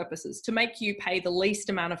tax purposes, to make you pay the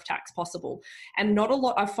least amount of tax possible. And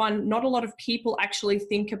I find not a lot of people actually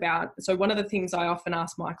think about, so one of the things I often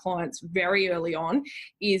ask my clients very early on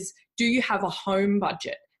is, do you have a home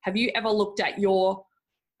budget? Have you ever looked at your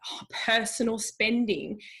personal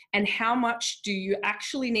spending and how much do you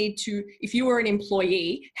actually need to, if you were an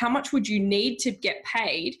employee, how much would you need to get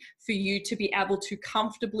paid for you to be able to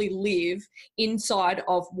comfortably live inside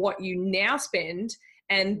of what you now spend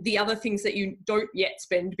and the other things that you don't yet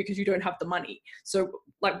spend because you don't have the money? So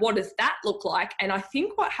like, what does that look like? And I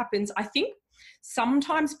think what happens,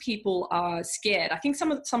 sometimes people are scared. I think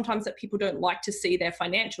sometimes that people don't like to see their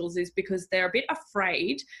financials is because they're a bit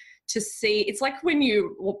afraid to see. It's like when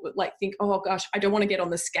you like think, oh gosh, I don't want to get on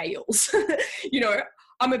the scales.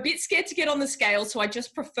 I'm a bit scared to get on the scale, so I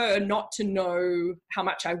just prefer not to know how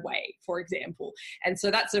much I weigh, for example. And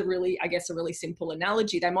so that's a really simple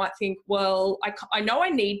analogy. They might think, well, I know I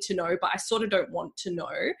need to know, but I sort of don't want to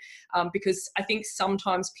know, because I think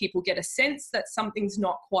sometimes people get a sense that something's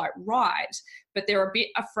not quite right, but they're a bit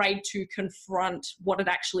afraid to confront what it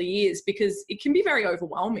actually is because it can be very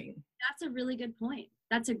overwhelming. That's a really good point.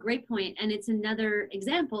 That's a great point. And it's another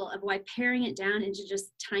example of why paring it down into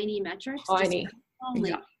just tiny metrics.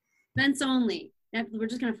 Events only. We're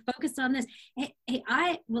just going to focus on this.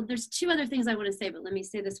 Well, there's two other things I want to say, but let me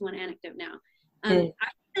say this one anecdote now. I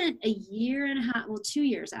spent a year and a half, well, 2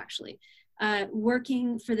 years actually,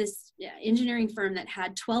 working for this engineering firm that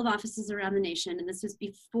had 12 offices around the nation. And this was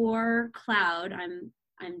before cloud.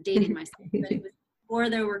 I'm dating myself, but it was before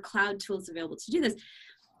there were cloud tools available to do this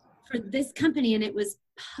for this company. And it was,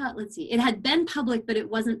 let's see, it had been public, but it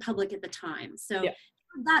wasn't public at the time. So not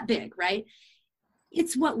that big, right?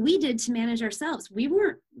 It's what we did to manage ourselves. We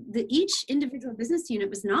weren't, each individual business unit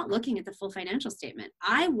was not looking at the full financial statement.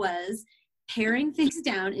 I was paring things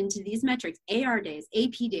down into these metrics: AR days,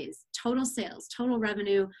 AP days, total sales, total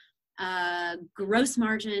revenue, gross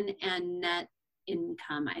margin, and net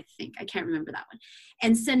income, I think. I can't remember that one.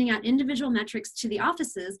 And sending out individual metrics to the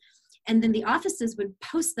offices. And then the offices would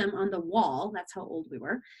post them on the wall. That's how old we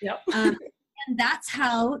were. Yep. And that's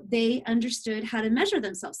how they understood how to measure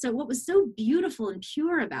themselves. So what was so beautiful and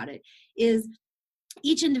pure about it is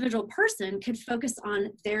each individual person could focus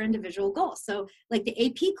on their individual goals. So like the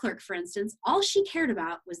AP clerk, for instance, all she cared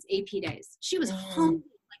about was AP days. She was hungry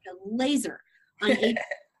like a laser on AP.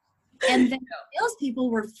 And then salespeople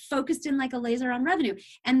were focused in like a laser on revenue.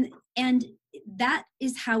 And that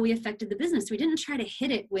is how we affected the business. We didn't try to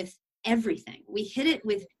hit it with everything. We hit it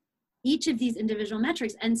with each of these individual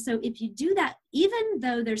metrics. And so if you do that, even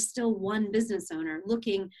though there's still one business owner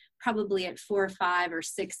looking probably at 4 or 5 or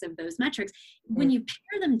 6 of those metrics, when you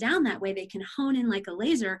pare them down that way, they can hone in like a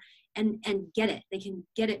laser and get it. They can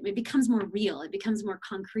get it. It becomes more real. It becomes more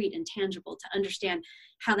concrete and tangible to understand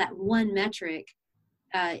how that one metric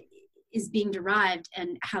is being derived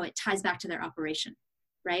and how it ties back to their operation,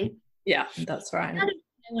 right? Yeah, that's right.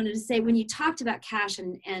 I wanted to say, when you talked about cash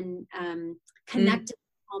and connected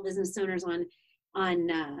small business owners on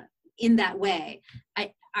in that way,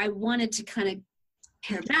 I wanted to kind of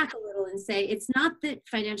pare back a little and say, it's not that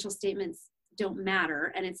financial statements don't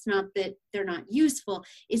matter, and it's not that they're not useful.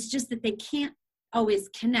 It's just that they can't always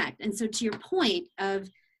connect. And so to your point of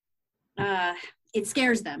it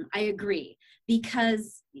scares them, I agree.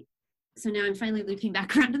 Because, so now I'm finally looping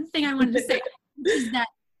back around to the thing I wanted to say, is that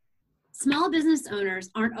small business owners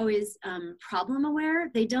aren't always problem aware.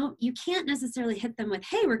 You can't necessarily hit them with,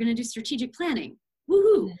 hey, we're going to do strategic planning.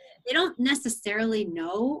 Woohoo. They don't necessarily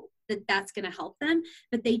know that that's going to help them,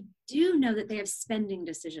 but they do know that they have spending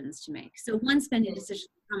decisions to make. So one spending decision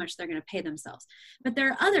is how much they're going to pay themselves. But there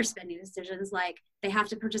are other spending decisions, like they have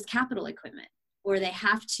to purchase capital equipment, or they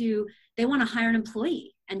want to hire an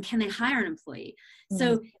employee, and can they hire an employee?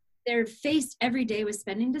 So they're faced every day with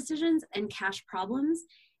spending decisions and cash problems.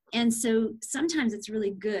 And so sometimes it's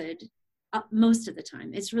really good, most of the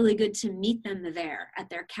time, it's really good to meet them there at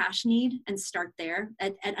their cash need and start there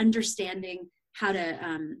at understanding how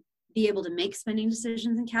to be able to make spending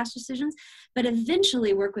decisions and cash decisions, but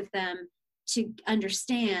eventually work with them to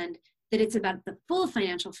understand that it's about the full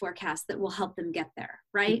financial forecast that will help them get there,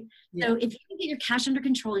 right? Yeah. So if you can get your cash under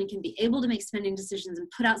control and you can be able to make spending decisions and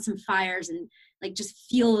put out some fires and like just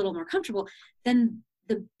feel a little more comfortable, then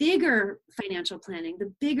the bigger financial planning,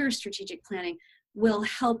 the bigger strategic planning will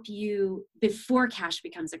help you before cash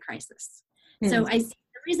becomes a crisis. So the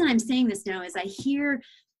reason I'm saying this now is I hear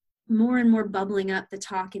more and more bubbling up the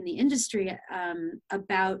talk in the industry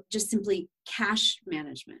about just simply cash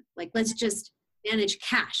management. Like, let's just manage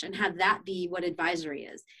cash and have that be what advisory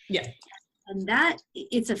is. Yeah. And that,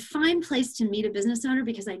 it's a fine place to meet a business owner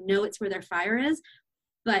because I know it's where their fire is,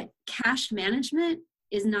 but cash management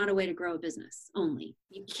is not a way to grow a business only.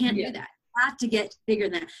 You can't do that. You have to get bigger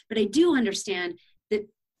than that. But I do understand that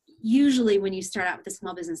usually when you start out with a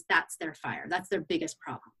small business, that's their fire. That's their biggest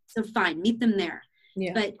problem. So fine, meet them there.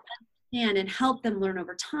 Yeah. But understand and help them learn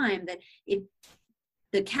over time that if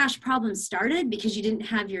the cash problem started because you didn't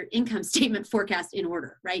have your income statement forecast in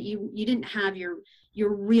order, right? You didn't have your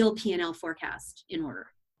real P&L forecast in order.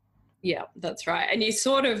 Yeah, that's right. And you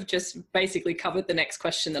sort of just basically covered the next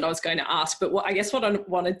question that I was going to ask. But I guess what I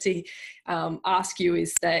wanted to ask you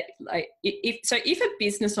is that, like, if a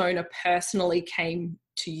business owner personally came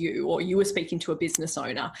to you, or you were speaking to a business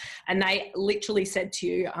owner, and they literally said to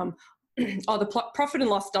you, "Oh, the profit and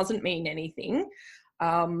loss doesn't mean anything.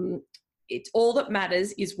 It's all that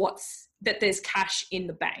matters is that there's cash in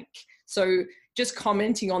the bank." So just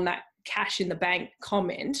commenting on that cash in the bank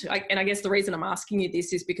comment, and I guess the reason I'm asking you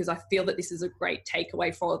this is because I feel that this is a great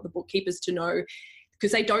takeaway for the bookkeepers to know,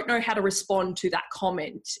 because they don't know how to respond to that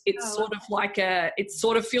comment. It's it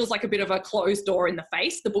sort of feels like a bit of a closed door in the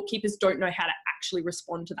face. The bookkeepers don't know how to actually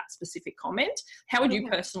respond to that specific comment. How would you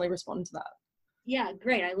personally respond to that? Yeah,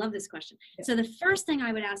 great. I love this question. Yeah. So the first thing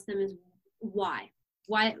I would ask them is why?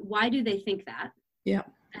 Why do they think that? Yeah.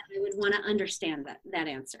 And I would want to understand that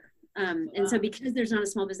answer. And so because there's not a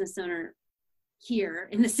small business owner here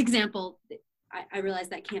in this example, I realize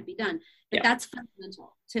that can't be done. But that's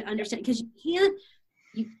fundamental to understand, because you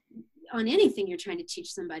on anything you're trying to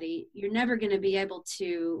teach somebody, you're never going to be able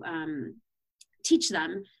to teach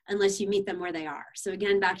them unless you meet them where they are. So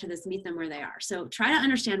again, back to this, meet them where they are. So try to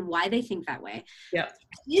understand why they think that way. Yeah.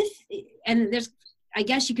 I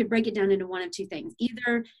guess you could break it down into one of two things.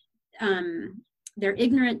 Either they're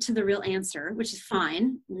ignorant to the real answer, which is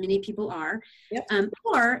fine. Many people are. Yep.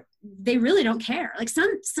 Or they really don't care. Like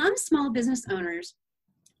some small business owners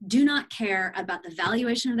do not care about the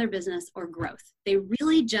valuation of their business or growth. They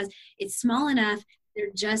really just, it's small enough. They're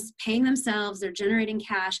just paying themselves. They're generating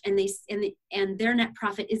cash, and their net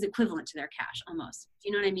profit is equivalent to their cash almost. Do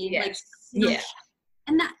you know what I mean? Yes.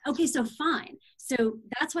 And that, okay, so fine. So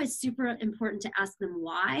that's why it's super important to ask them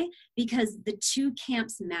why, because the two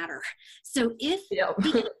camps matter. So if,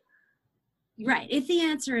 if the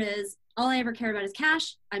answer is, all I ever care about is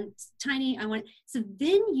cash, I'm tiny, so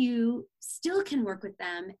then you still can work with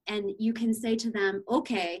them, and you can say to them,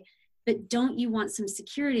 okay, but don't you want some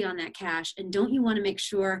security on that cash? And don't you want to make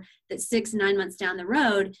sure that 6-9 months down the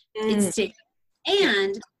road, it's stable?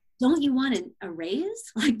 And don't you want a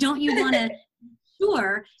raise? Like, don't you want to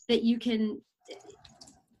sure that you can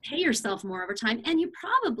pay yourself more over time? And you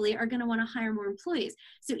probably are going to want to hire more employees.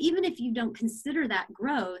 So even if you don't consider that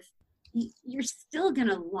growth, you're still going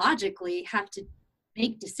to logically have to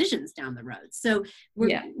make decisions down the road. So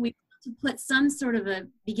we have to put some sort of a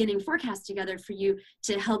beginning forecast together for you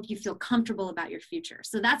to help you feel comfortable about your future.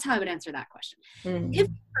 So that's how I would answer that question. If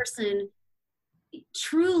the person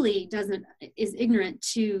truly is ignorant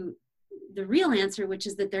to the real answer, which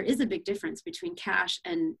is that there is a big difference between cash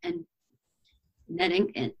and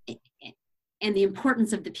netting and the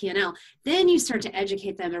importance of the P&L, then you start to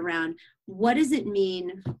educate them around, what does it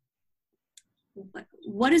mean?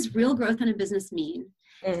 What does real growth in a business mean?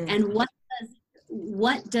 And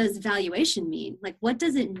what does valuation mean? Like, what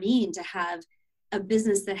does it mean to have a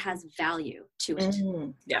business that has value to it?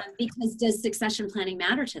 Because does succession planning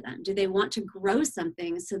matter to them? Do they want to grow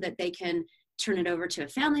something so that they can turn it over to a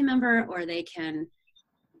family member, or they can,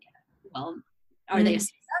 are they a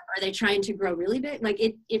startup? Are they trying to grow really big? Like,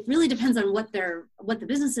 it really depends on what the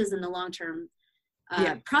business is in the long-term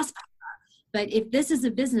prospect. But if this is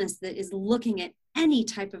a business that is looking at any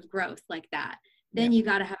type of growth like that, then you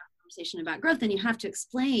got to have a conversation about growth, and you have to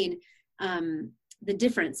explain the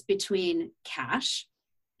difference between cash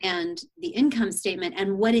and the income statement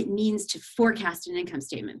and what it means to forecast an income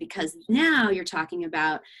statement. Because now you're talking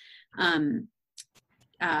about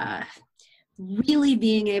really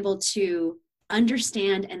being able to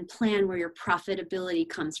understand and plan where your profitability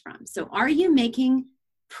comes from. So are you making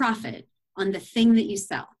profit on the thing that you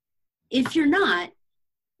sell? If you're not,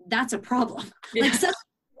 that's a problem. Like, some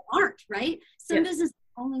people aren't, right? Some businesses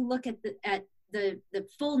only look at the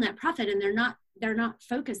full net profit, and they're not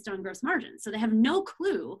focused on gross margin. So they have no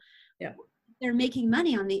clue they're making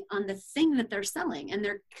money on the thing that they're selling, and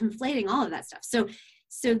they're conflating all of that stuff.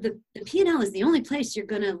 So the P&L is the only place you're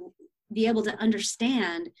going to be able to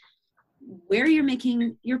understand where you're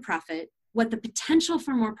making your profit, what the potential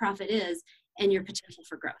for more profit is, and your potential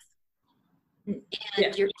for growth.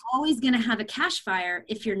 And you're always going to have a cash fire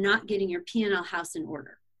if you're not getting your P&L house in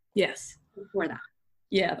order. Yes. Before that.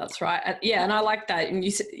 Yeah, that's right. And I like that. And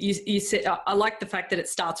you said, I like the fact that it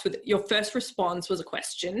starts with your first response was a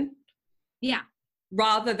question. Yeah.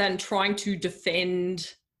 Rather than trying to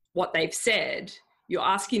defend what they've said, you're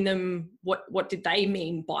asking them what did they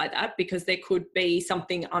mean by that, because there could be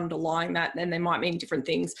something underlying that, and they might mean different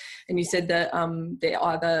things. And you said that they're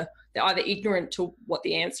either ignorant to what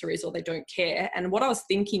the answer is, or they don't care. And what I was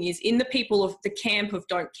thinking is, in the people of the camp of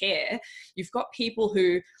don't care, you've got people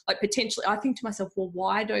who, like, potentially, I think to myself, well,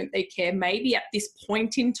 why don't they care? Maybe at this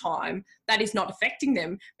point in time that is not affecting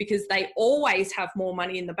them, because they always have more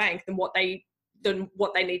money in the bank than what they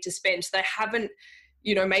need to spend. So they haven't,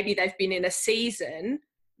 maybe they've been in a season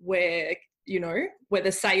where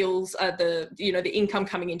the sales are the income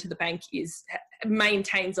coming into the bank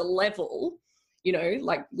maintains a level,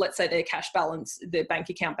 like, let's say their cash balance, their bank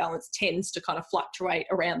account balance tends to kind of fluctuate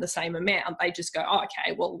around the same amount. They just go, oh,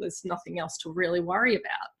 okay, well, there's nothing else to really worry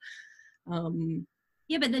about.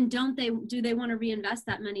 But then do they want to reinvest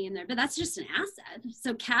that money in there? But that's just an asset.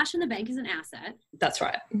 So cash in the bank is an asset. That's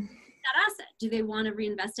right. That asset, do they want to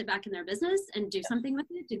reinvest it back in their business and do something with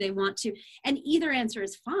it? Do they want to? And either answer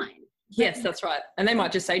is fine. Yes, that's right. And they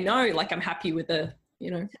might just say no, like, I'm happy with the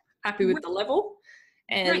level.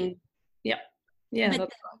 And but then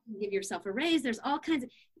you give yourself a raise. There's all kinds of,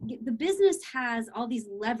 the business has all these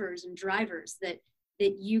levers and drivers that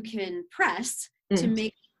you can press to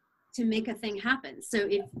make to make a thing happen. So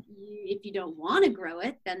if you don't want to grow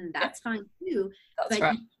it, then that's fine too. That's but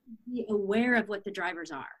right. you should be aware of what the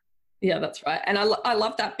drivers are. Yeah, that's right. And I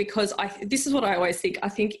love that, because this is what I always think. I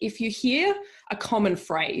think if you hear a common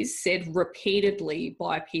phrase said repeatedly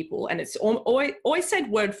by people, and it's always said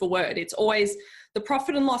word for word, it's always the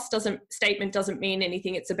profit and loss statement doesn't mean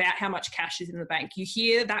anything. It's about how much cash is in the bank. You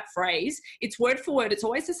hear that phrase, it's word for word. It's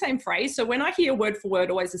always the same phrase. So when I hear word for word,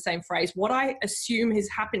 always the same phrase, what I assume is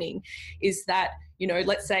happening is that, you know,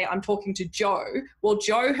 let's say I'm talking to Joe. Well,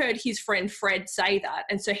 Joe heard his friend Fred say that.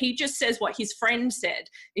 And so he just says what his friend said.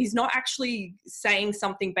 He's not actually saying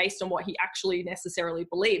something based on what he actually necessarily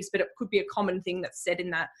believes, but it could be a common thing that's said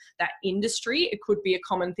in that industry. It could be a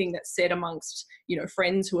common thing that's said amongst, you know,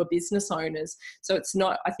 friends who are business owners. So it's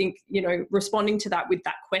not, I think, you know, responding to that with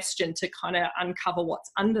that question to kind of uncover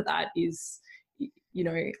what's under that is, you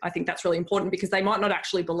know, I think that's really important, because they might not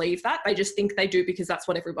actually believe that. They just think they do because that's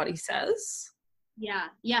what everybody says. Yeah.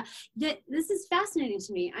 This is fascinating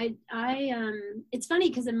to me. It's funny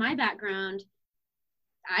because in my background,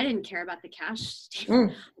 I didn't care about the cash. I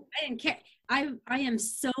didn't care. I am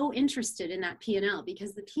so interested in that P&L,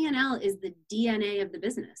 because the P&L is the DNA of the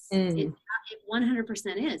business. It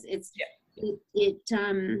 100% is.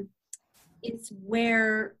 It's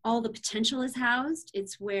where all the potential is housed.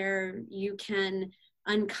 It's where you can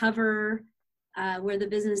uncover where the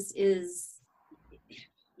business is,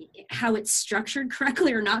 how it's structured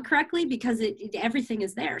correctly or not correctly, because everything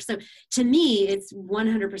is there. So to me, it's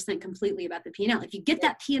 100% completely about the P&L. If you get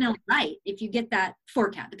that P&L right, if you get that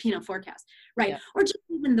forecast, the P&L forecast, right? Or just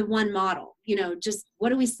even the one model, you know, just what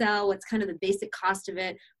do we sell? What's kind of the basic cost of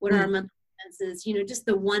it? What are our monthly expenses? You know, just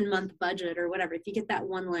the 1 month budget or whatever. If you get that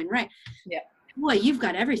one line right, boy, you've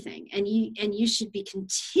got everything. And you should be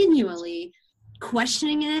continually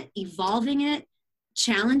questioning it, evolving it,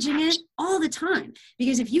 challenging it all the time,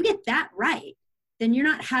 because if you get that right, then you're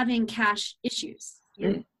not having cash issues.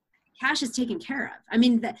 Cash is taken care of. I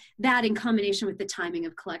mean, that in combination with the timing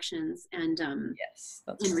of collections and and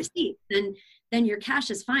receipts, then your cash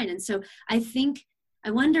is fine. And so I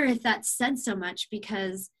wonder if that said so much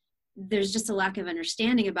because there's just a lack of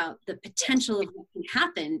understanding about the potential of what can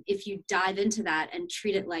happen if you dive into that and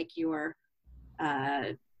treat it like your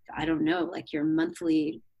I don't know, like your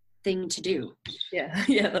monthly thing to do. Yeah,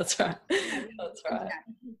 that's right. That's right.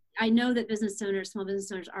 I know that small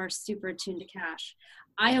business owners are super attuned to cash.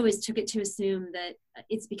 I always took it to assume that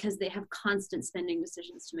it's because they have constant spending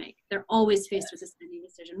decisions to make. They're always faced with a spending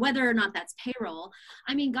decision, whether or not that's payroll.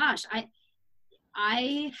 I mean, gosh,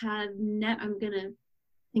 I'm going to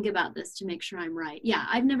think about this to make sure I'm right. Yeah,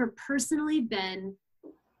 I've never personally been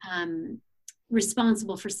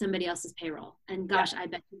responsible for somebody else's payroll. And gosh, I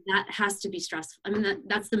bet that has to be stressful. I mean,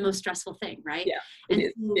 that's the most stressful thing, right? Yeah, it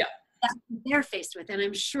is. So that's what they're faced with. And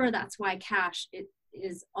I'm sure that's why cash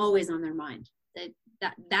is always on their mind.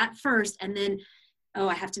 That first, and then,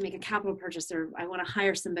 I have to make a capital purchase, or I want to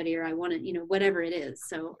hire somebody, or I want to, whatever it is.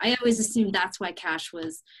 So I always assumed that's why cash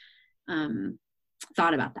was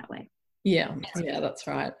thought about that way. Yeah, that's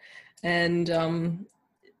right. And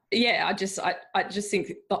I just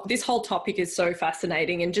think this whole topic is so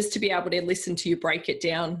fascinating, and just to be able to listen to you break it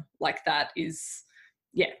down like that is,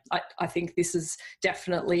 I think this is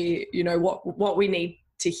definitely, what we need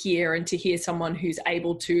to hear, and to hear someone who's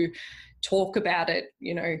able to talk about it,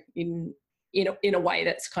 in a way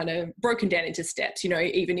that's kind of broken down into steps,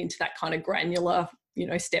 even into that kind of granular,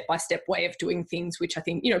 step-by-step way of doing things, which I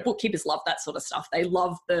think, bookkeepers love that sort of stuff. They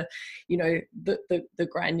love the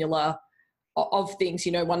granular of things.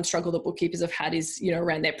 One struggle that bookkeepers have had is,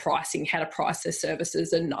 around their pricing, how to price their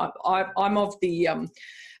services. And I'm of the,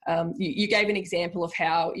 you gave an example of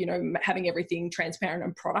how, having everything transparent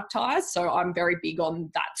and productized. So I'm very big on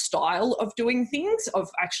that style of doing things, of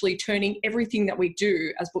actually turning everything that we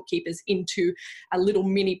do as bookkeepers into a little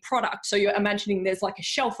mini product. So you're imagining there's like a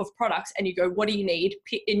shelf of products, and you go, what do you need?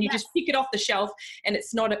 And you just pick it off the shelf, and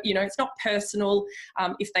it's not, it's not personal.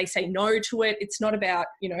 If they say no to it, it's not about,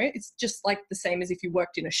 it's just like the same as if you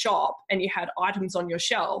worked in a shop and you had items on your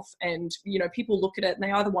shelf, and, people look at it and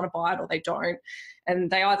they either want to buy it or they don't. And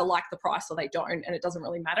they either like the price or they don't, and it doesn't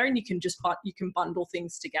really matter. And you can bundle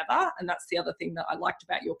things together. And that's the other thing that I liked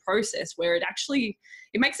about your process, where it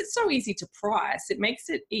makes it so easy to price. It makes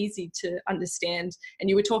it easy to understand. And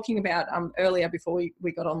you were talking about earlier before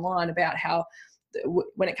we got online about how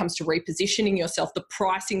when it comes to repositioning yourself, the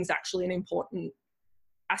pricing is actually an important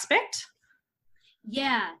aspect.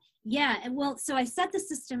 Yeah. Well, so I set the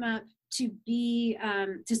system up to be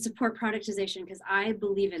to support productization, because I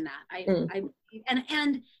believe in that.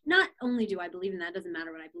 And not only do I believe in that, it doesn't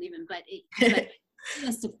matter what I believe in, but it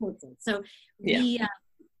supports it. So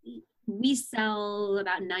we sell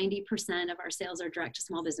about 90% of our sales are direct to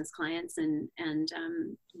small business clients. And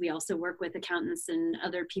we also work with accountants and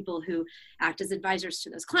other people who act as advisors to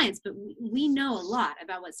those clients. But we know a lot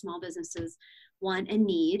about what small businesses want and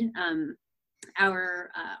need. Our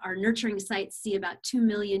nurturing sites see about 2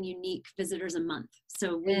 million unique visitors a month.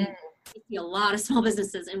 So we see a lot of small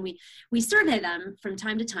businesses, and we survey them from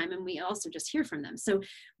time to time, and we also just hear from them. So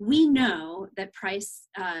we know that price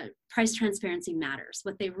transparency matters.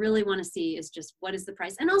 What they really want to see is just what is the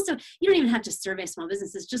price. And also, you don't even have to survey small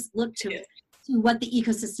businesses. Just look to what the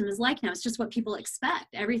ecosystem is like now. It's just what people expect.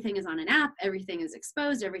 Everything is on an app. Everything is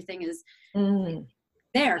exposed. Everything is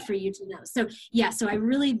there for you to know. So so I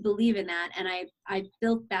really believe in that. And I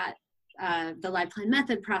built that, the LivePlan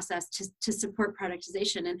method process to support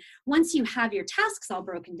productization. And once you have your tasks all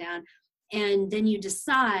broken down, and then you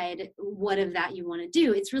decide what of that you want to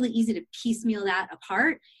do, it's really easy to piecemeal that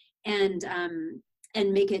apart and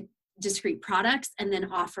make it discrete products, and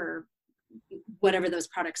then offer whatever those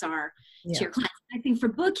products are to your clients. I think for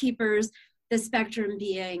bookkeepers, the spectrum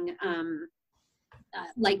being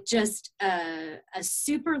like just a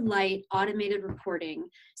super light automated reporting.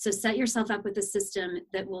 So set yourself up with a system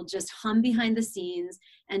that will just hum behind the scenes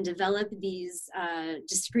and develop these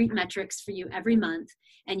discrete metrics for you every month.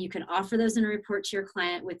 And you can offer those in a report to your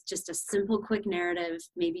client with just a simple, quick narrative,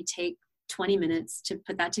 maybe take 20 minutes to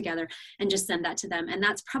put that together and just send that to them. And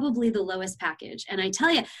that's probably the lowest package. And I tell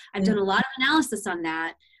you, I've done a lot of analysis on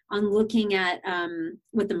that, on looking at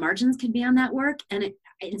what the margins could be on that work. And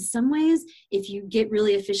in some ways, if you get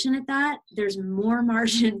really efficient at that, there's more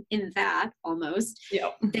margin in that almost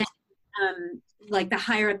than like the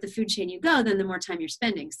higher up the food chain you go, then the more time you're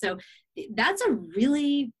spending. So that's a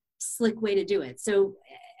really slick way to do it. So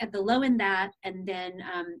at the low end that, and then,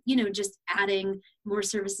 just adding more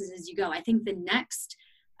services as you go. I think the next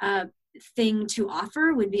thing to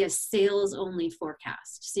offer would be a sales only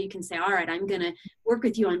forecast. So you can say, all right, I'm going to work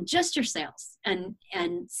with you on just your sales and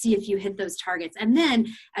see if you hit those targets. And then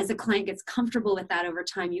as the client gets comfortable with that over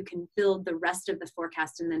time, you can build the rest of the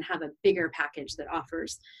forecast and then have a bigger package that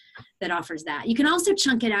offers that. You can also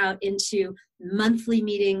chunk it out into monthly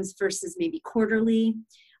meetings versus maybe quarterly.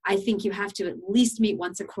 I think you have to at least meet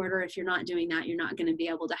once a quarter. If you're not doing that, you're not going to be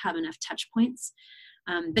able to have enough touch points.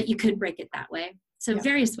 But you could break it that way. So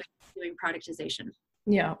various ways of doing productization.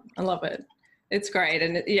 Yeah, I love it. It's great.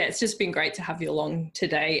 And it's just been great to have you along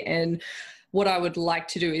today. And what I would like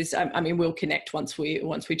to do is, we'll connect once we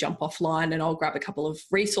jump offline, and I'll grab a couple of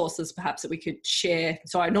resources perhaps that we could share.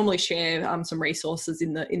 So I normally share some resources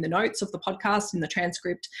in the notes of the podcast, in the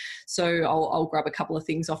transcript. So I'll grab a couple of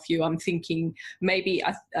things off you. I'm thinking maybe,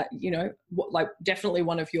 like definitely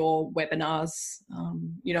one of your webinars,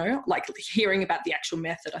 like hearing about the actual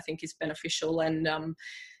method, I think is beneficial. And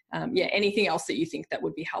anything else that you think that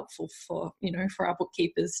would be helpful for our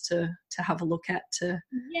bookkeepers to have a look at.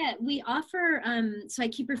 We offer, so I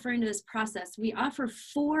keep referring to this process. We offer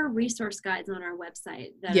 4 resource guides on our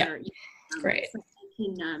website that are great. So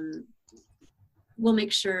we'll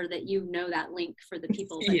make sure that you know that link for the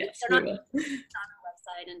people. Yes, they're not on our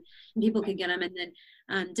website, and people can get them. And then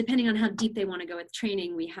depending on how deep they want to go with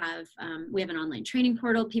training, we have an online training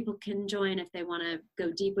portal people can join if they want to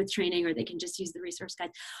go deep with training, or they can just use the resource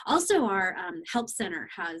guides. Also, our help center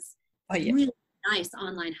has really nice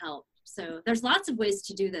online help. So there's lots of ways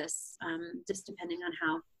to do this, just depending on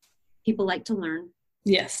how people like to learn.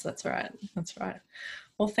 Yes, that's right.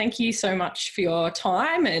 Well, thank you so much for your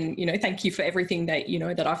time, and thank you for everything that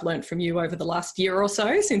that I've learned from you over the last year or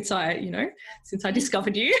so since I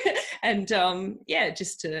discovered you, and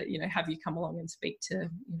just to have you come along and speak to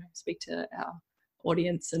our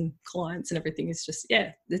audience and clients and everything is just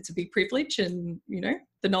it's a big privilege, and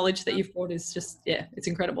the knowledge that you've brought is just it's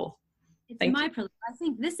incredible. It's my privilege. I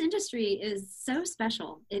think this industry is so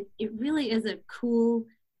special. It really is a cool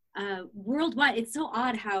worldwide. It's so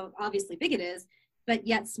odd how obviously big it is, but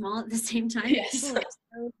yet small at the same time. Yes. People are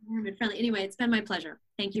so warm and friendly. Anyway, it's been my pleasure.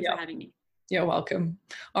 Thank you for having me. You're welcome.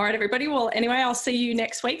 All right, everybody. Well, anyway, I'll see you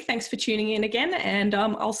next week. Thanks for tuning in again, and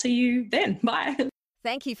I'll see you then. Bye.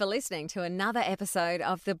 Thank you for listening to another episode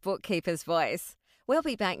of The Bookkeeper's Voice. We'll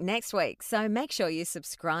be back next week, so make sure you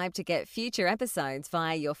subscribe to get future episodes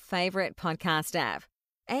via your favorite podcast app.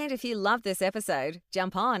 And if you love this episode,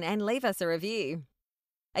 jump on and leave us a review.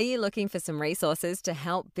 Are you looking for some resources to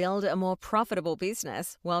help build a more profitable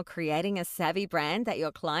business while creating a savvy brand that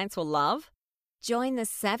your clients will love? Join the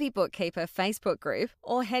Savvy Bookkeeper Facebook group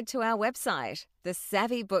or head to our website,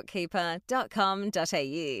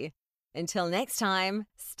 thesavvybookkeeper.com.au. Until next time,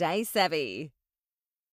 stay savvy.